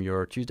I'm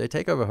your Tuesday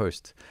Takeover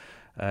host.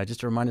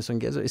 Just a reminder,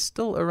 Songezo is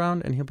still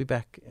around, and he'll be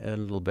back a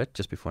little bit,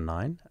 just before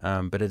 9.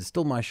 But it's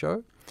still my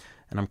show,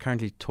 and I'm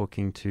currently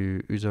talking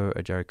to Uzo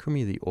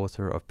Agyare-Kumi, the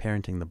author of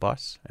Parenting the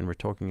Boss, and we're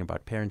talking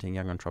about parenting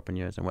young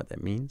entrepreneurs and what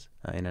that means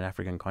in an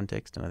African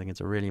context, and I think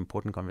it's a really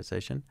important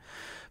conversation.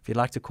 If you'd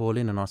like to call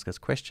in and ask us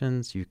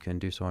questions, you can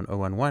do so on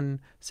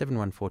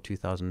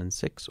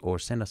 011-714-2006, or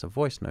send us a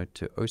voice note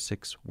to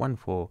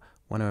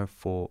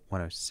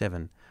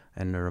 0614-104-107,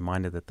 and a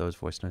reminder that those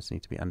voice notes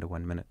need to be under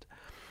 1 minute.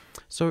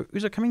 So,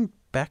 Uzo, coming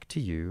back to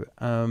you,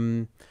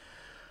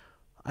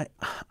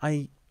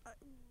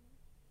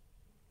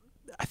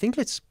 I think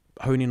let's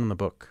hone in on the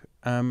book.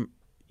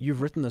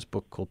 You've written this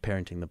book called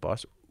Parenting the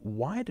Boss.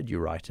 Why did you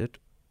write it?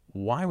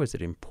 Why was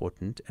it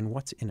important? And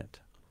what's in it?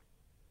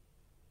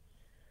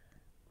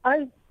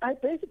 I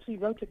basically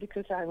wrote it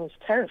because I was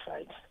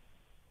terrified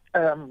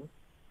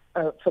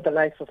for the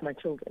life of my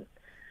children.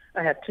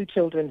 I had two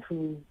children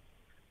who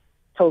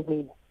told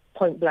me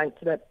point blank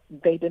that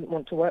they didn't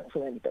want to work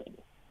for anybody.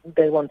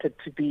 They wanted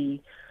to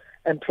be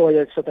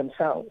employers for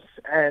themselves,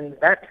 and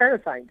that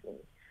terrified me.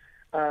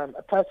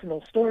 A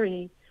personal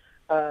story,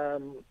 my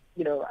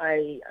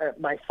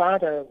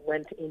father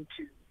went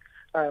into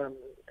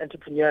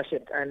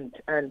entrepreneurship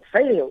and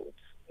failed,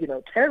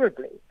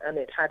 terribly, and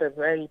it had a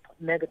very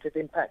negative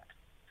impact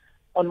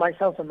on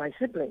myself and my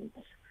siblings.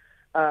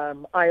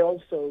 I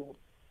also,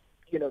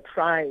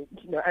 tried,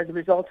 as a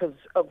result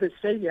of this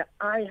failure,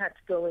 I had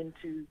to go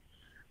into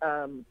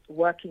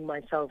working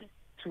myself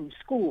through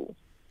school.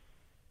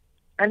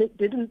 And it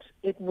didn't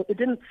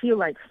feel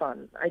like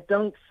fun. I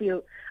didn't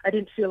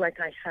feel like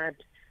I had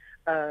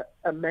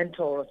a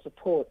mentor or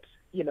support,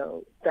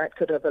 that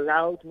could have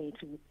allowed me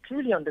to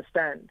truly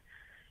understand,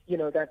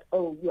 that,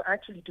 you're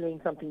actually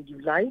doing something you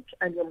like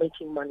and you're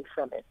making money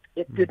from it.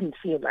 It didn't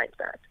feel like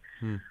that.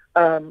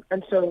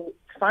 And so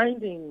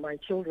finding my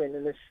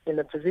children in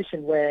a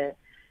position where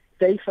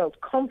they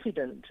felt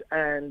confident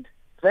and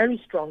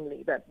very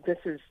strongly that this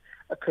is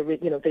a career,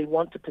 they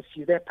want to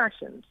pursue their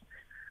passions.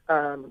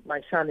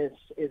 My son is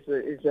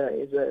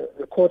a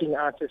recording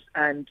artist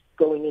and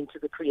going into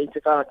the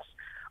creative arts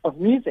of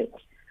music,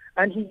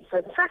 and he's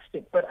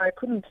fantastic. But I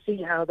couldn't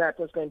see how that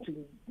was going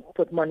to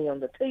put money on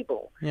the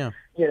table. Yeah.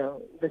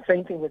 The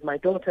same thing with my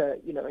daughter.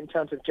 In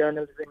terms of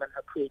journalism and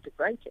her creative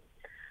writing.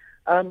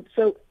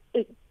 So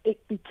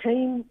it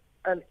became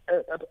an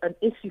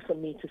issue for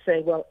me to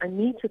say, well, I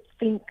need to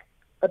think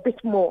a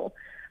bit more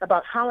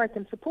about how I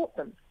can support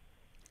them.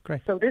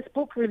 Great. So this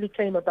book really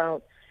came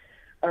about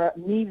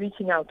me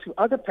reaching out to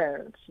other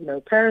parents,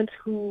 parents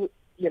who,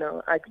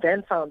 I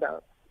then found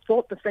out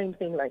thought the same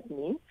thing like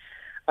me,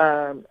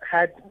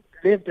 had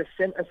lived a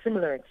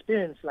similar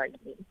experience like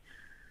me,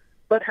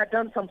 but had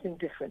done something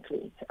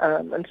differently.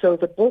 And so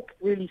the book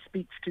really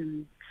speaks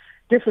to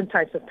different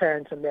types of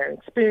parents and their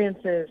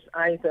experiences,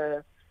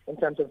 either in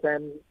terms of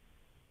them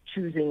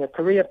choosing a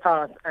career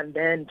path and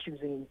then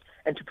choosing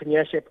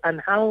entrepreneurship,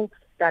 and how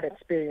that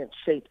experience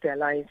shaped their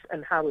lives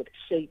and how it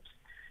shapes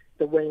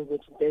the way in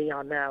which they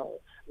are now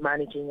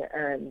managing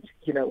and,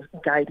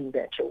 guiding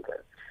their children.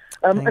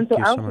 And so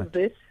out of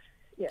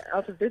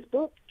this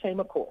book came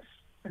a course.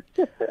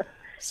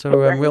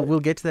 So we'll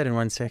get to that in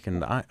 1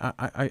 second.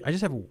 I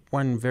just have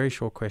one very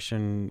short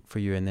question for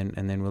you, and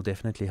then we'll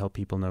definitely help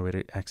people know where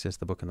to access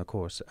the book and the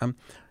course.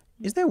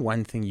 Is there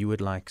one thing you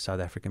would like South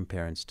African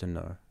parents to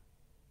know?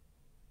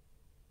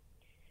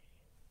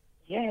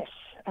 Yes.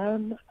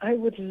 I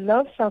would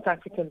love South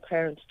African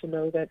parents to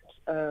know that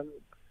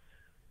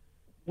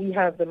we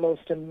have the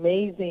most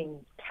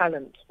amazing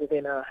talent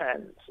within our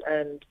hands.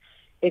 And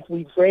if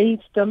we've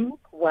raised them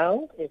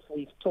well, if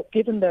we've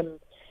given them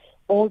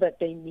all that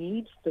they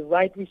need, the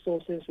right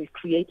resources, we've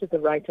created the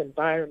right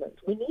environment,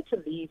 we need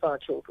to leave our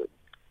children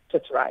to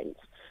thrive.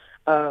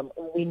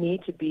 We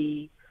need to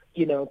be,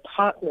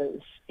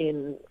 partners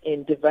in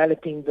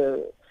developing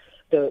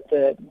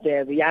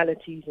their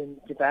realities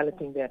and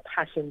developing their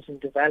passions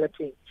and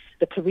developing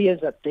the careers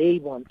that they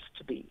want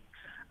to be.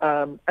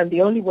 And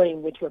the only way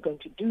in which we're going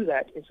to do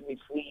that is if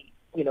we,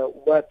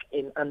 work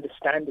in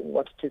understanding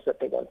what it is that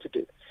they want to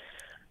do.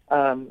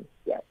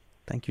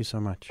 Thank you so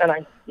much.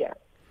 And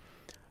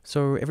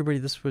So everybody,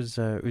 this was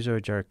Uzo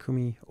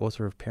Agyare-Kumi,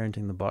 author of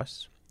Parenting the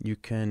Boss. You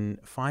can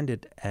find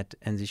it at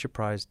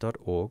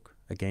anzishaprize.org.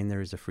 Again,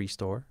 there is a free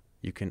store.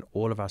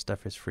 All of our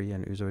stuff is free,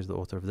 and Uzo is the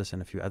author of this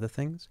and a few other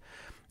things.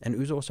 And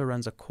Uzo also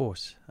runs a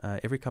course.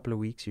 Every couple of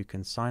weeks, you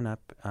can sign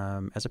up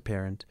as a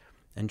parent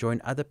and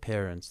join other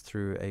parents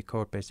through a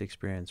cohort-based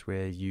experience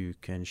where you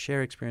can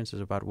share experiences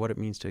about what it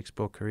means to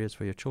explore careers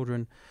for your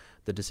children,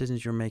 the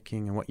decisions you're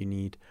making, and what you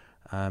need.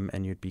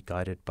 And you'd be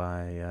guided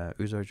by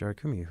Uzo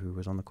Agyare-Kumi, who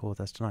was on the call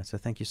with us tonight. So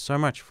thank you so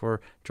much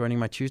for joining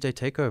my Tuesday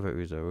takeover,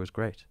 Uzo. It was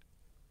great.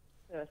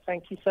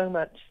 Thank you so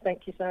much.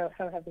 Thank you for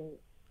having me.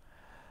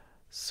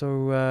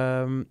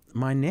 So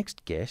my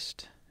next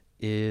guest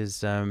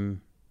is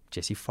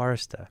Jessie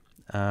Forrester.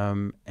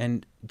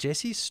 And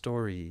Jessie's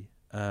story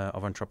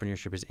of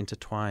entrepreneurship is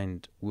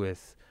intertwined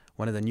with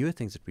one of the newer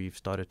things that we've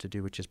started to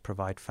do, which is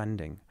provide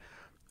funding,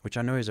 which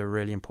I know is a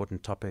really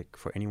important topic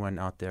for anyone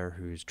out there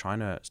who's trying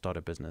to start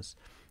a business.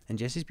 And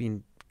Jessie's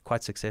been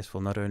quite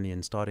successful, not only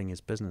in starting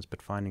his business,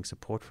 but finding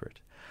support for it.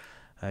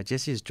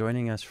 Jessie is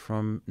joining us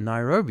from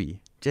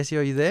Nairobi. Jessie,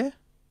 are you there?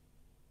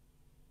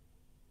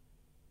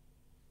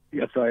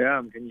 Yes, I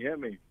am. Can you hear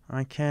me?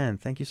 I can.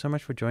 Thank you so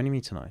much for joining me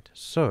tonight.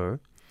 So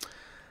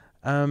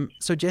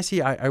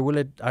Jessie, I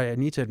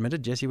need to admit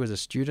it, Jessie was a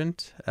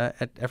student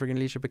at African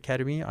Leadership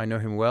Academy. I know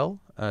him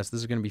well, so this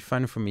is going to be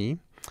fun for me.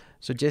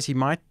 So Jessie,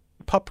 my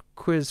pop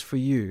quiz for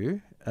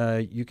you,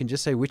 you can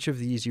just say which of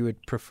these you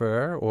would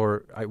prefer,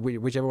 or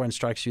whichever one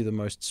strikes you the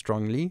most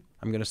strongly.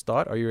 I'm going to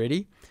start. Are you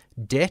ready?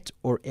 Debt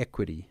or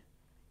equity?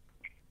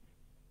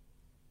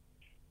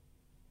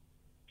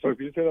 Sorry,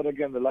 could you say that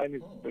again? The line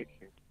is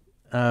breaking.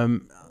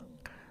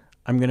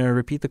 I'm going to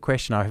repeat the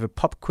question. I have a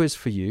pop quiz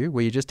for you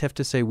where you just have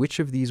to say which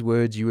of these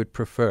words you would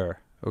prefer,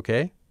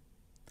 okay?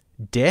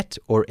 Debt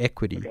or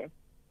equity? Okay.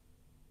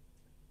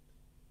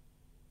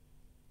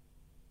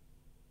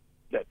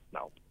 Debt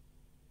now.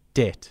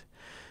 Debt.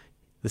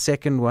 The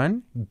second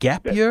one,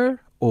 gap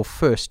year or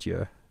first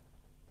year?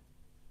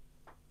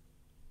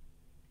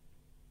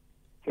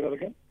 Say that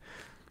again?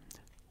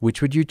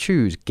 Which would you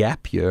choose,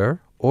 gap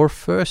year or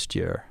first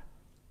year?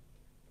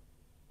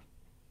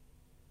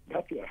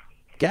 Gap year.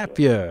 Gap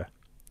year.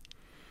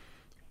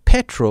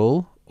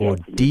 Petrol or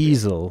Yeah,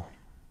 diesel?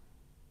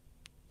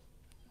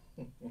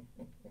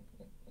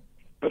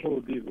 Petrol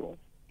or diesel?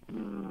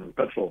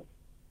 Petrol.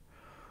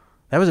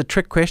 That was a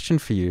trick question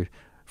for you.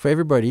 For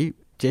everybody,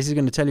 Jesse's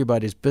going to tell you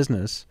about his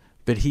business,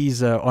 but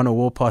he's on a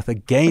warpath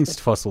against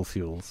fossil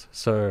fuels.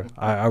 So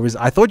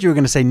I thought you were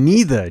going to say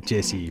neither,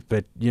 Jesse,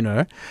 but you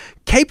know,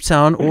 Cape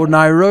Town or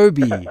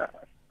Nairobi?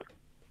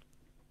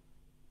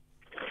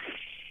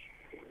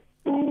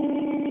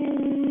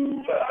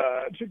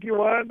 Tricky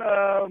one.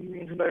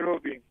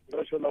 Nairobi.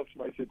 Russia loves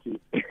my city.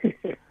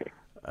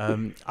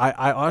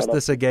 I asked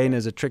this again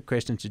as a trick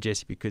question to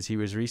Jesse because he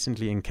was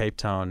recently in Cape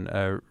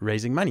Town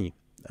raising money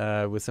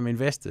with some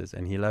investors,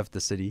 and he loved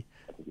the city.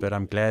 But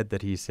I'm glad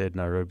that he said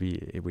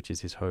Nairobi, which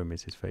is his home,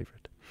 is his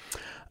favorite.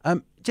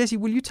 Jesse,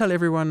 will you tell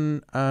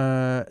everyone,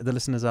 the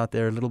listeners out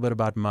there, a little bit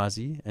about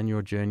Mazi and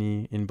your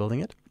journey in building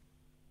it?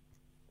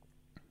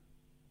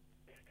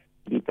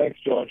 Thanks,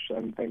 Josh,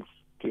 and thanks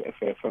to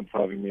FFM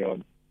for having me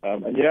on.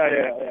 And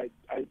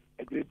I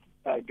did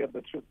get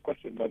the trick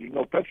question, but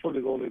petrol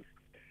is always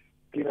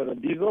cleaner than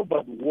diesel.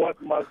 But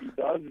what Mazi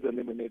does is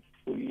eliminates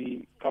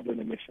fully carbon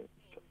emissions.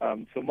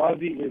 So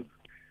Mazi is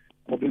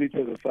mobility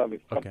as a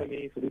service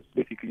company. So this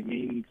basically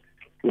means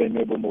to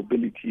enable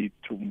mobility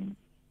to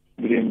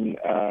within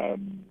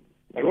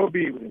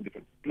Nairobi, within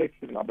different places,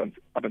 in urban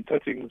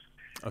settings,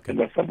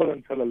 and assemble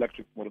and sell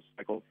electric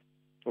motorcycles,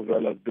 as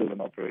well as build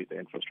and operate the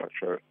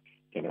infrastructure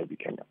in Nairobi,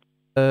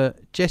 Kenya.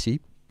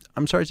 Jesse,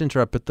 I'm sorry to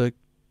interrupt, but the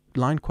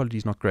line quality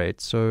is not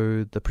great,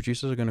 so the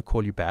producers are going to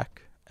call you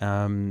back.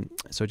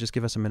 So just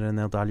give us a minute and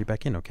they'll dial you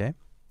back in, okay?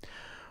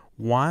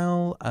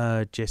 While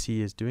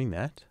Jesse is doing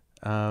that,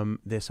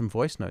 there's some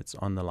voice notes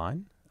on the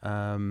line,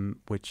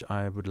 which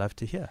I would love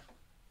to hear.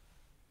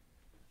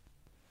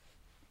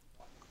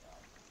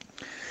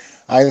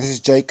 Hi, this is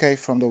JK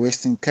from the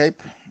Western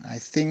Cape. I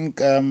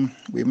think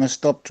we must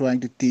stop trying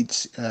to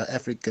teach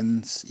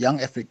Africans, young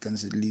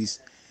Africans at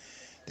least,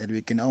 that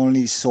we can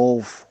only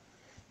solve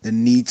the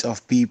needs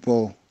of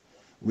people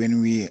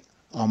when we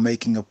are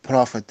making a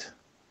profit.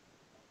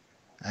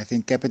 I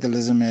think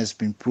capitalism has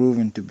been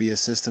proven to be a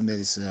system that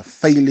is a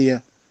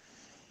failure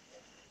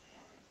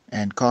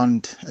and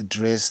can't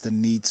address the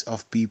needs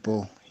of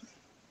people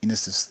in a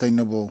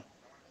sustainable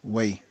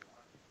way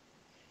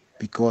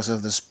because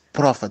of this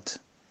profit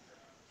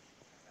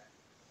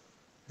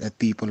that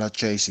people are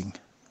chasing.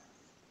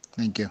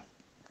 Thank you.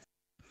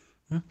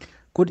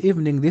 Good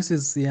evening, this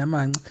is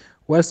Yaman.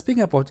 Well,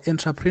 speaking about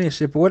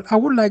entrepreneurship, well, I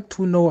would like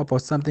to know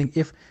about something.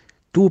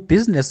 Do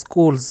business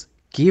schools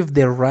give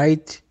the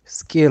right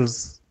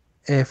skills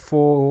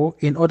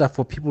in order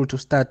for people to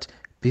start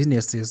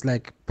businesses,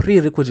 like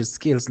prerequisite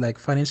skills like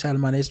financial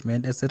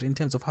management, etc., in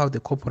terms of how the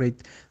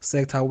corporate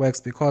sector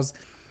works? Because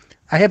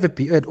I have a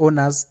BEd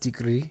honors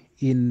degree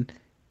in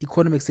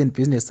economics and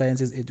business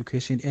sciences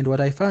education, and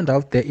what I found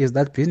out there is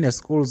that business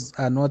schools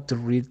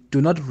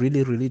do not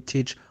really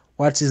teach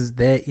what is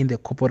there in the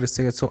corporate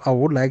sector. So I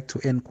would like to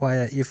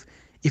inquire if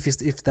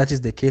that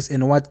is the case,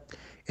 and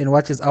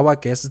what is our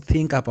guests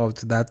think about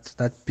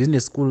that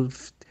business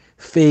schools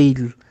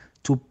fail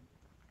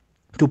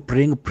to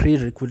bring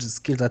prerequisite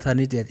skills that are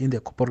needed in the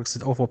corporate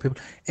sector for people,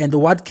 and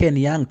what can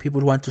young people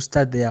who want to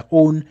start their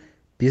own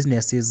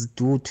businesses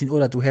do in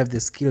order to have the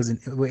skills,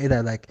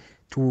 either like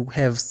to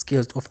have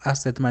skills of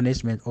asset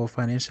management or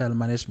financial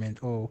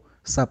management or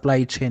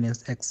supply chain,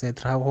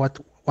 etc.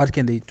 What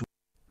can they do?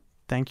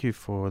 Thank you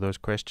for those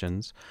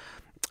questions.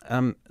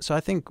 So I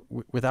think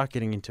without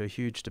getting into a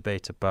huge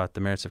debate about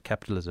the merits of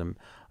capitalism,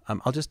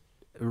 I'll just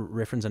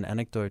reference an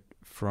anecdote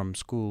from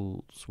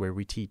schools where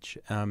we teach.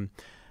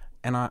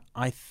 And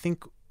I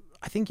think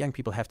young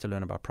people have to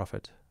learn about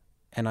profit.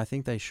 And I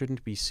think they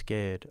shouldn't be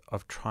scared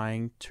of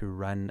trying to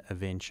run a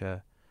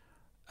venture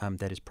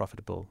that is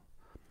profitable.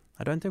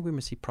 I don't think we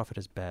must see profit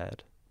as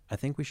bad. I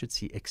think we should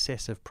see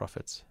excessive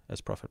profits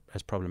as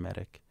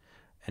problematic.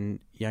 And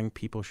young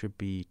people should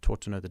be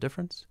taught to know the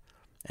difference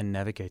and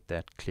navigate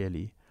that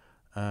clearly.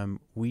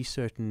 We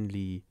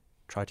certainly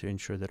try to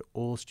ensure that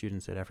all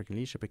students at African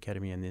Leadership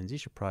Academy and the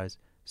Anzisha Prize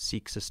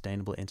seek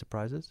sustainable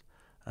enterprises.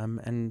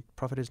 And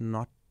profit is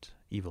not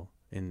evil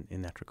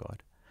in that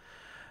regard.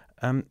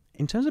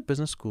 In terms of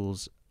business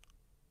schools,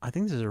 I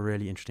think this is a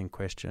really interesting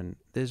question.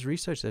 There's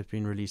research that's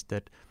been released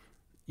that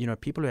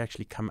people who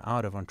actually come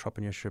out of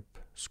entrepreneurship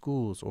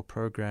schools or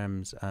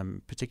programs,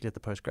 particularly at the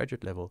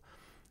postgraduate level,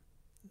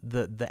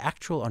 the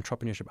actual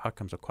entrepreneurship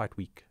outcomes are quite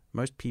weak.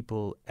 Most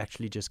people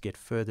actually just get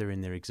further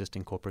in their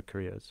existing corporate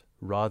careers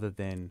rather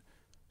than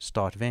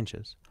start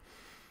ventures.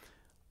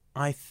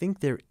 I think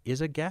there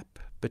is a gap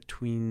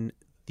between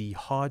the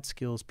hard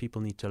skills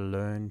people need to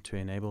learn to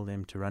enable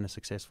them to run a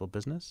successful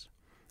business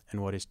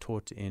and what is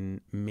taught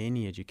in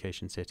many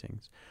education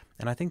settings.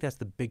 And I think that's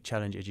the big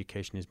challenge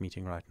education is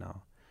meeting right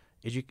now.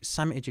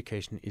 Some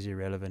education is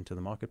irrelevant to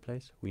the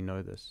marketplace. We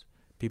know this.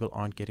 People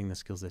aren't getting the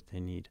skills that they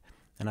need.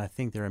 And I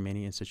think there are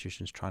many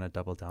institutions trying to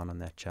double down on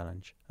that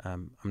challenge.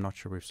 I'm not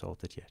sure we've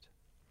solved it yet.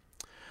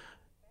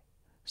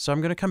 So I'm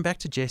going to come back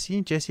to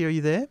Jesse. Jesse, are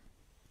you there?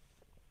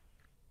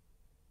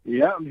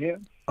 Yeah, I'm here.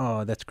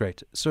 Oh, that's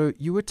great. So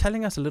you were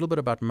telling us a little bit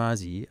about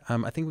Mazi.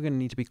 I think we're going to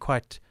need to be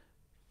quite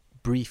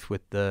brief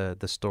with the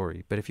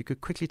story. But if you could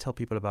quickly tell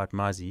people about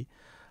Mazi,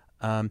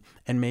 and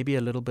maybe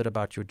a little bit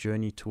about your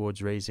journey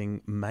towards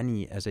raising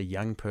money as a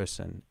young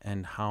person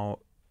and how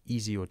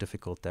easy or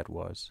difficult that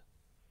was.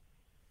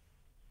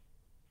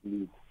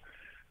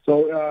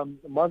 So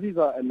Mazi is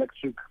an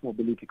electric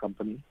mobility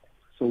company.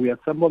 So we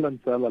assemble and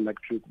sell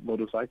electric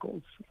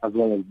motorcycles as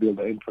well as build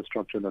the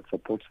infrastructure that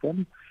supports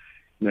them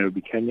in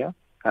Nairobi, Kenya.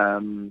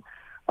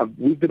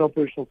 We've been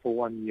operational for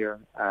 1 year,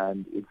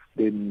 and it's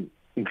been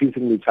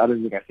increasingly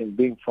challenging, I think,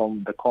 being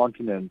from the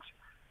continent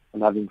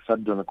and having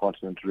studied on the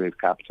continent to raise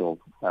capital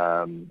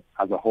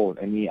as a whole.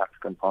 Any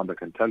African founder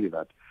can tell you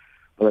that.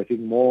 But I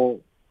think more,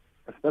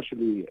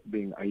 especially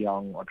being a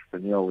young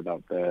entrepreneur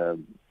without the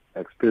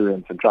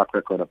experience and track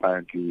record,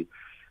 apparently,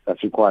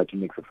 that's required to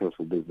make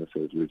successful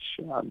businesses, which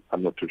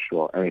I'm not too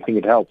sure. And I think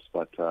it helps,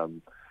 but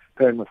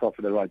pairing myself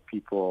with the right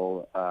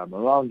people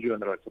around you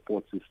and the right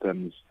support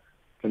systems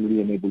can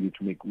really enable you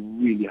to make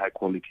really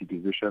high-quality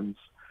decisions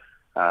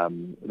that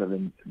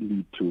then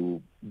lead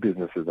to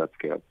businesses at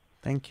scale.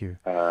 Thank you.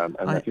 And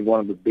I think one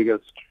of the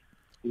biggest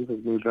is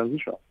the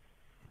transition.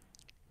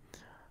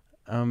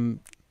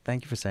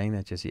 Thank you for saying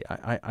that, Jesse.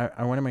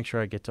 I want to make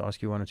sure I get to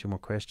ask you one or two more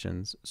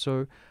questions.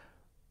 So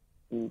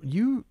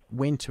you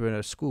went to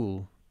a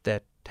school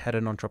that had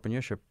an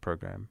entrepreneurship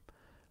program.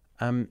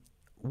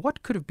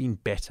 What could have been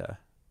better?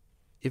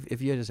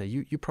 If you had to say,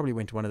 you probably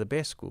went to one of the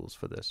best schools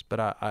for this, but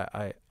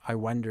I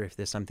wonder if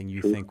there's something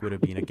you think would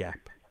have been a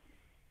gap.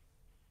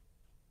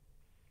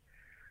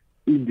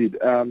 Indeed.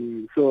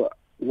 So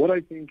what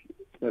I think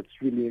that's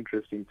really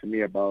interesting to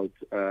me about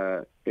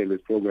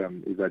Adler's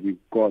program is that you've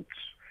got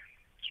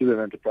student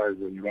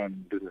enterprises and you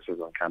run businesses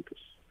on campus.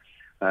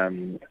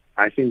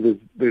 I think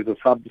there's a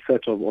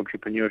subset of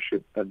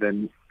entrepreneurship that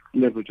then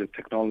leverages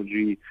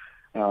technology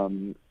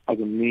as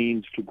a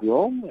means to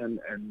grow,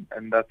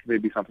 and that's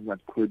maybe something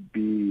that could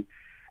be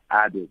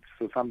added.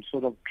 So some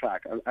sort of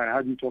track. I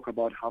heard you talk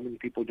about how many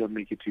people don't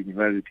make it to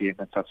university, and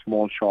that's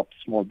small shops,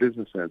 small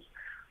businesses.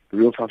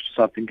 We also have to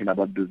start thinking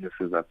about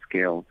businesses at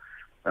scale,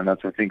 and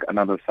that's, I think,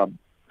 another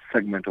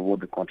sub-segment of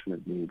what the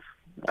continent needs,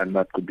 and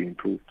that could be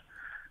improved.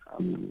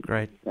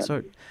 Great. Yeah.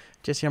 So,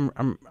 Jesse,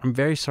 I'm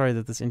very sorry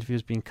that this interview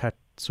has been cut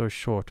so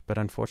short, but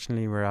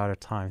unfortunately we're out of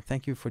time.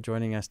 Thank you for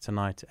joining us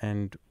tonight,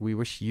 and we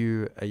wish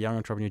you a young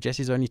entrepreneur.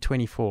 Jesse's only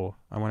 24.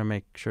 I want to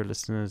make sure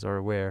listeners are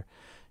aware.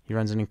 He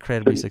runs an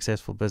incredibly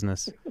successful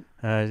business.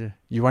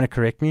 You want to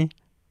correct me?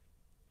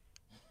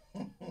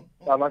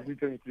 I'm actually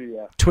 23,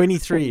 yeah.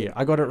 23.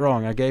 I got it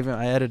wrong.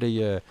 I added a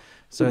year.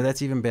 So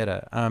that's even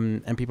better.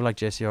 And people like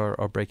Jesse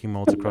are breaking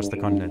molds across the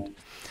continent.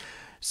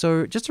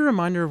 So just a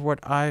reminder of what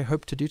I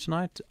hope to do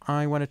tonight.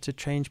 I wanted to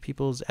change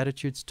people's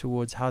attitudes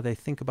towards how they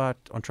think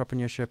about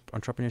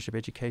entrepreneurship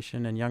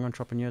education, and young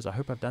entrepreneurs. I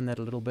hope I've done that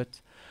a little bit.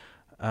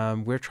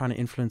 We're trying to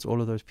influence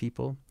all of those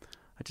people.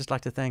 I'd just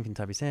like to thank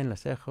Ntabisen,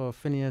 Lasejo,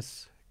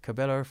 Phineas,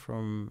 Cabello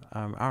from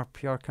our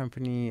PR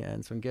company,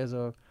 and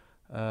Songezo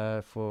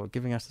for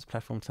giving us this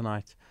platform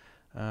tonight.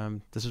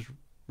 This is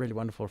really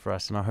wonderful for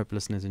us, and I hope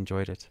listeners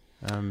enjoyed it.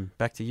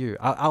 Back to you.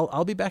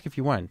 I'll be back if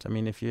you want. I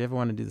mean, if you ever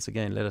want to do this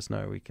again, let us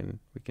know. We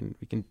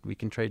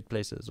can trade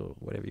places or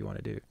whatever you want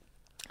to do.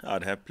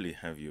 I'd happily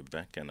have you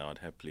back, and I'd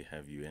happily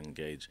have you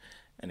engage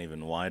an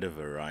even wider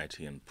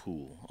variety and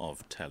pool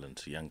of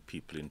talent, young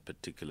people in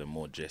particular,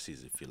 more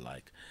Jessies if you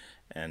like.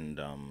 And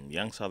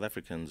young South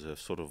Africans have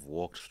sort of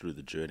walked through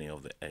the journey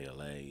of the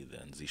ALA, the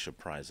Anzisha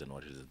Prize, and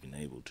what it has been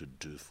able to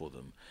do for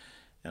them.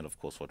 And of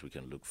course, what we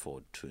can look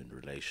forward to in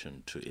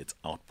relation to its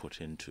output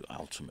into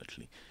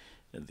ultimately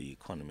the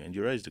economy. And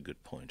you raised a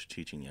good point,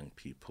 teaching young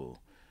people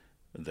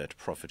that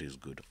profit is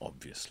good,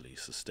 obviously,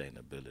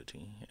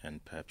 sustainability,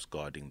 and perhaps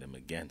guarding them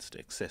against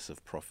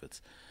excessive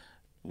profits,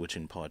 which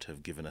in part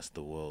have given us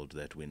the world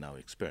that we now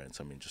experience.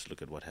 I mean, just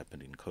look at what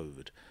happened in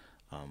COVID.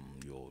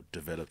 Your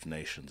developed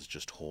nations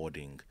just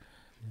hoarding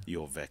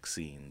your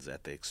vaccines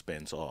at the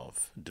expense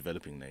of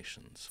developing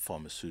nations,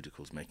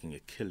 pharmaceuticals making a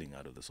killing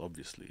out of this.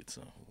 Obviously, it's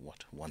a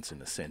once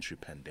in a century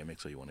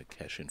pandemic, so you want to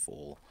cash in for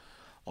all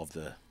of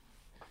the,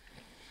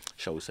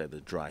 shall we say,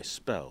 the dry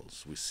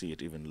spells. We see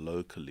it even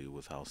locally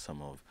with how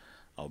some of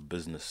our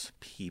business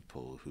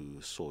people who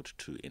sought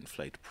to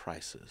inflate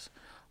prices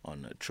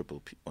on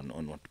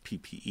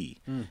PPE.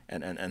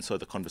 And so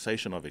the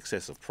conversation of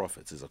excessive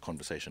profits is a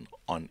conversation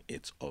on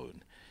its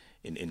own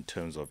in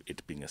terms of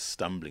it being a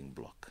stumbling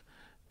block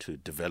to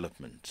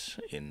development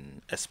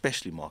in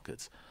especially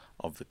markets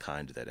of the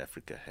kind that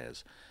Africa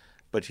has.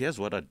 But here's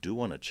what I do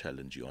want to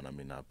challenge you on. I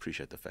mean, I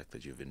appreciate the fact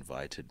that you've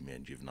invited me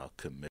and you've now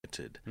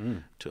committed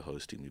to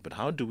hosting me. But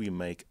how do we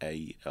make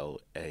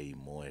ALA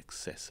more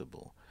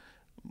accessible?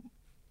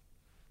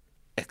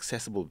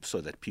 Accessible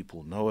so that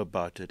people know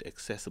about it,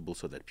 accessible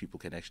so that people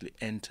can actually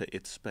enter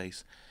its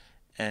space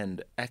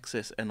and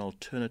access an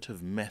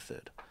alternative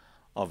method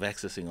of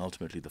accessing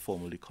ultimately the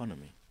formal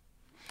economy.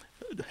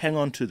 Hang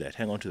on to that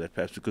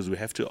perhaps, because we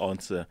have to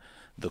answer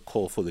the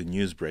call for the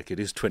news break. It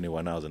is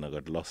 21 hours and I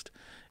got lost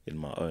in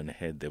my own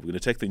head there. We're going to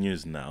take the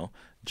news now.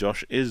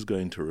 Josh is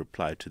going to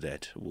reply to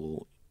that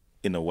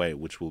in a way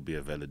which will be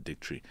a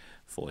valedictory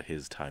for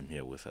his time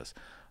here with us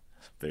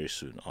very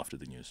soon after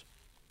the news.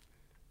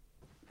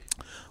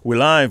 We're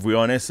live. We're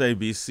on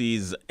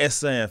SABC's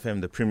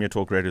SAFM, the premier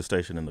talk radio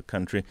station in the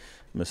country.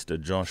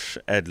 Mr. Josh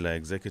Adler,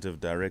 Executive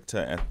Director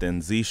at the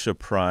Anzisha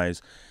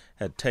Prize,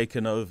 had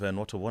taken over, and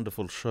what a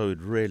wonderful show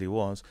it really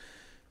was.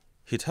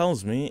 He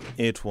tells me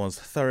it was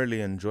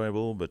thoroughly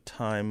enjoyable, but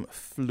time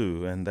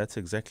flew, and that's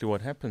exactly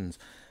what happens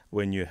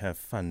when you have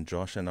fun,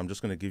 Josh. And I'm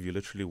just going to give you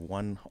literally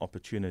one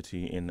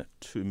opportunity in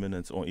 2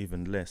 minutes or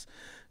even less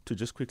to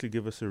just quickly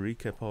give us a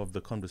recap of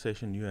the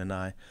conversation you and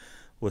I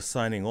were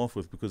signing off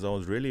with, because I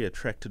was really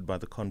attracted by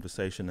the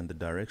conversation and the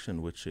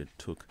direction which it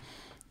took.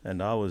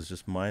 And I was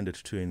just minded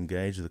to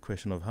engage the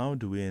question of how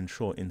do we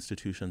ensure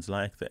institutions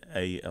like the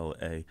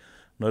ALA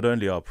not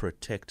only are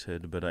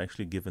protected, but are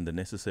actually given the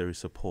necessary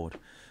support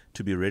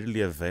to be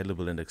readily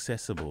available and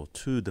accessible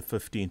to the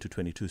 15 to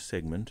 22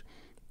 segment.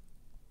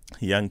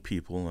 Young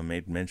people, I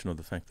made mention of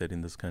the fact that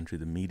in this country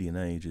the median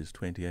age is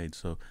 28,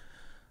 so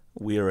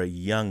we are a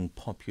young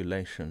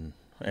population,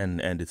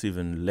 and it's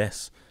even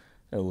less,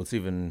 it's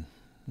even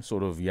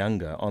sort of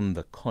younger on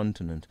the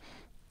continent.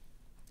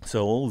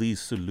 So all these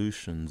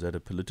solutions at a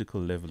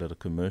political level, at a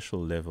commercial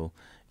level,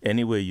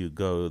 anywhere you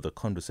go, the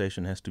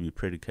conversation has to be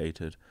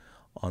predicated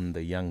on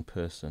the young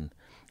person.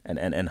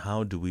 And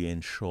how do we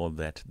ensure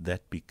that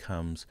that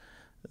becomes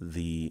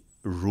the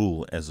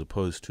rule as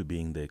opposed to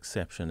being the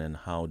exception? And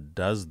how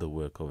does the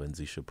work of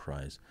Anzisha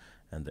Prize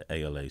and the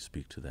ALA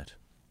speak to that?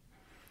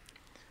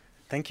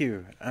 Thank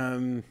you.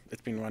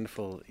 It's been a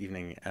wonderful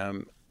evening.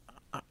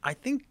 I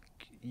think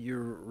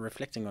you're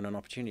reflecting on an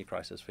opportunity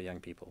crisis for young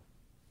people.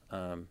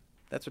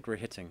 That's what we're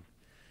hitting.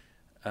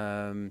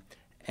 And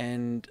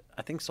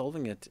I think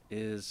solving it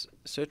is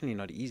certainly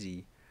not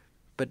easy,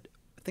 but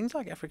things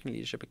like African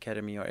Leadership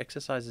Academy are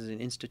exercises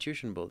in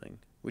institution building,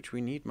 which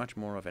we need much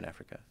more of in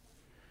Africa.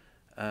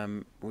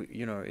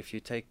 If you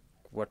take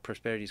what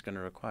prosperity is going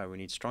to require, we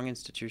need strong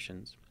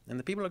institutions, and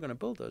the people who are going to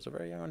build those are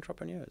very young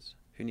entrepreneurs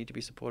who need to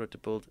be supported to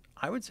build,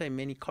 I would say,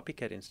 many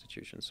copycat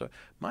institutions. So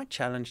my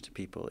challenge to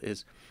people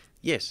is,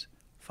 yes,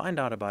 find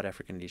out about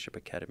African Leadership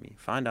Academy,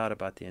 find out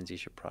about the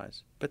Anzisha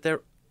Prize, but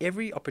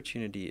every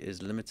opportunity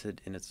is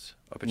limited in its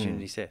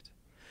opportunity set.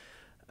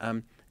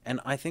 And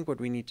I think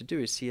what we need to do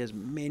is see as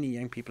many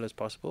young people as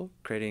possible,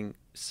 creating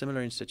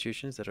similar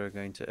institutions that are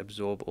going to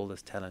absorb all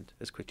this talent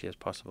as quickly as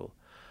possible.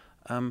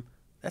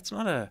 That's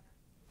not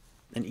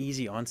an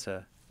easy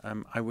answer.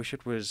 I wish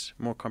it was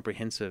more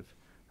comprehensive.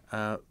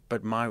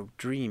 But my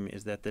dream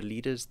is that the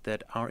leaders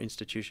that our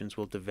institutions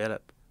will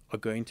develop are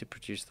going to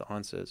produce the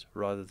answers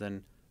rather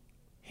than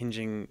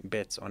hinging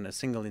bets on a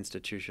single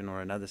institution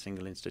or another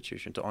single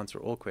institution to answer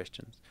all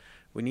questions.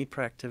 We need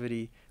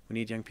proactivity. We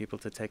need young people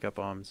to take up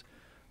arms.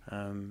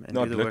 And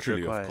not do the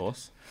literally, work required. Of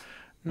course.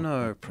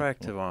 No,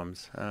 proactive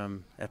arms.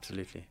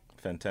 Absolutely.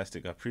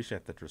 Fantastic. I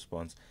appreciate that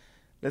response.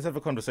 Let's have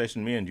a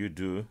conversation, me and you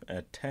do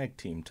a tag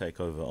team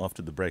takeover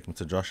after the break.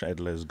 Mr. Josh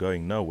Adler is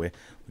going nowhere.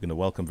 We're going to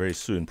welcome very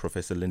soon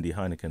Professor Lindy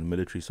Heineken,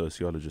 military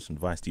sociologist and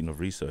Vice Dean of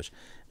Research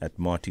at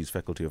Marty's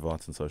Faculty of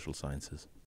Arts and Social Sciences.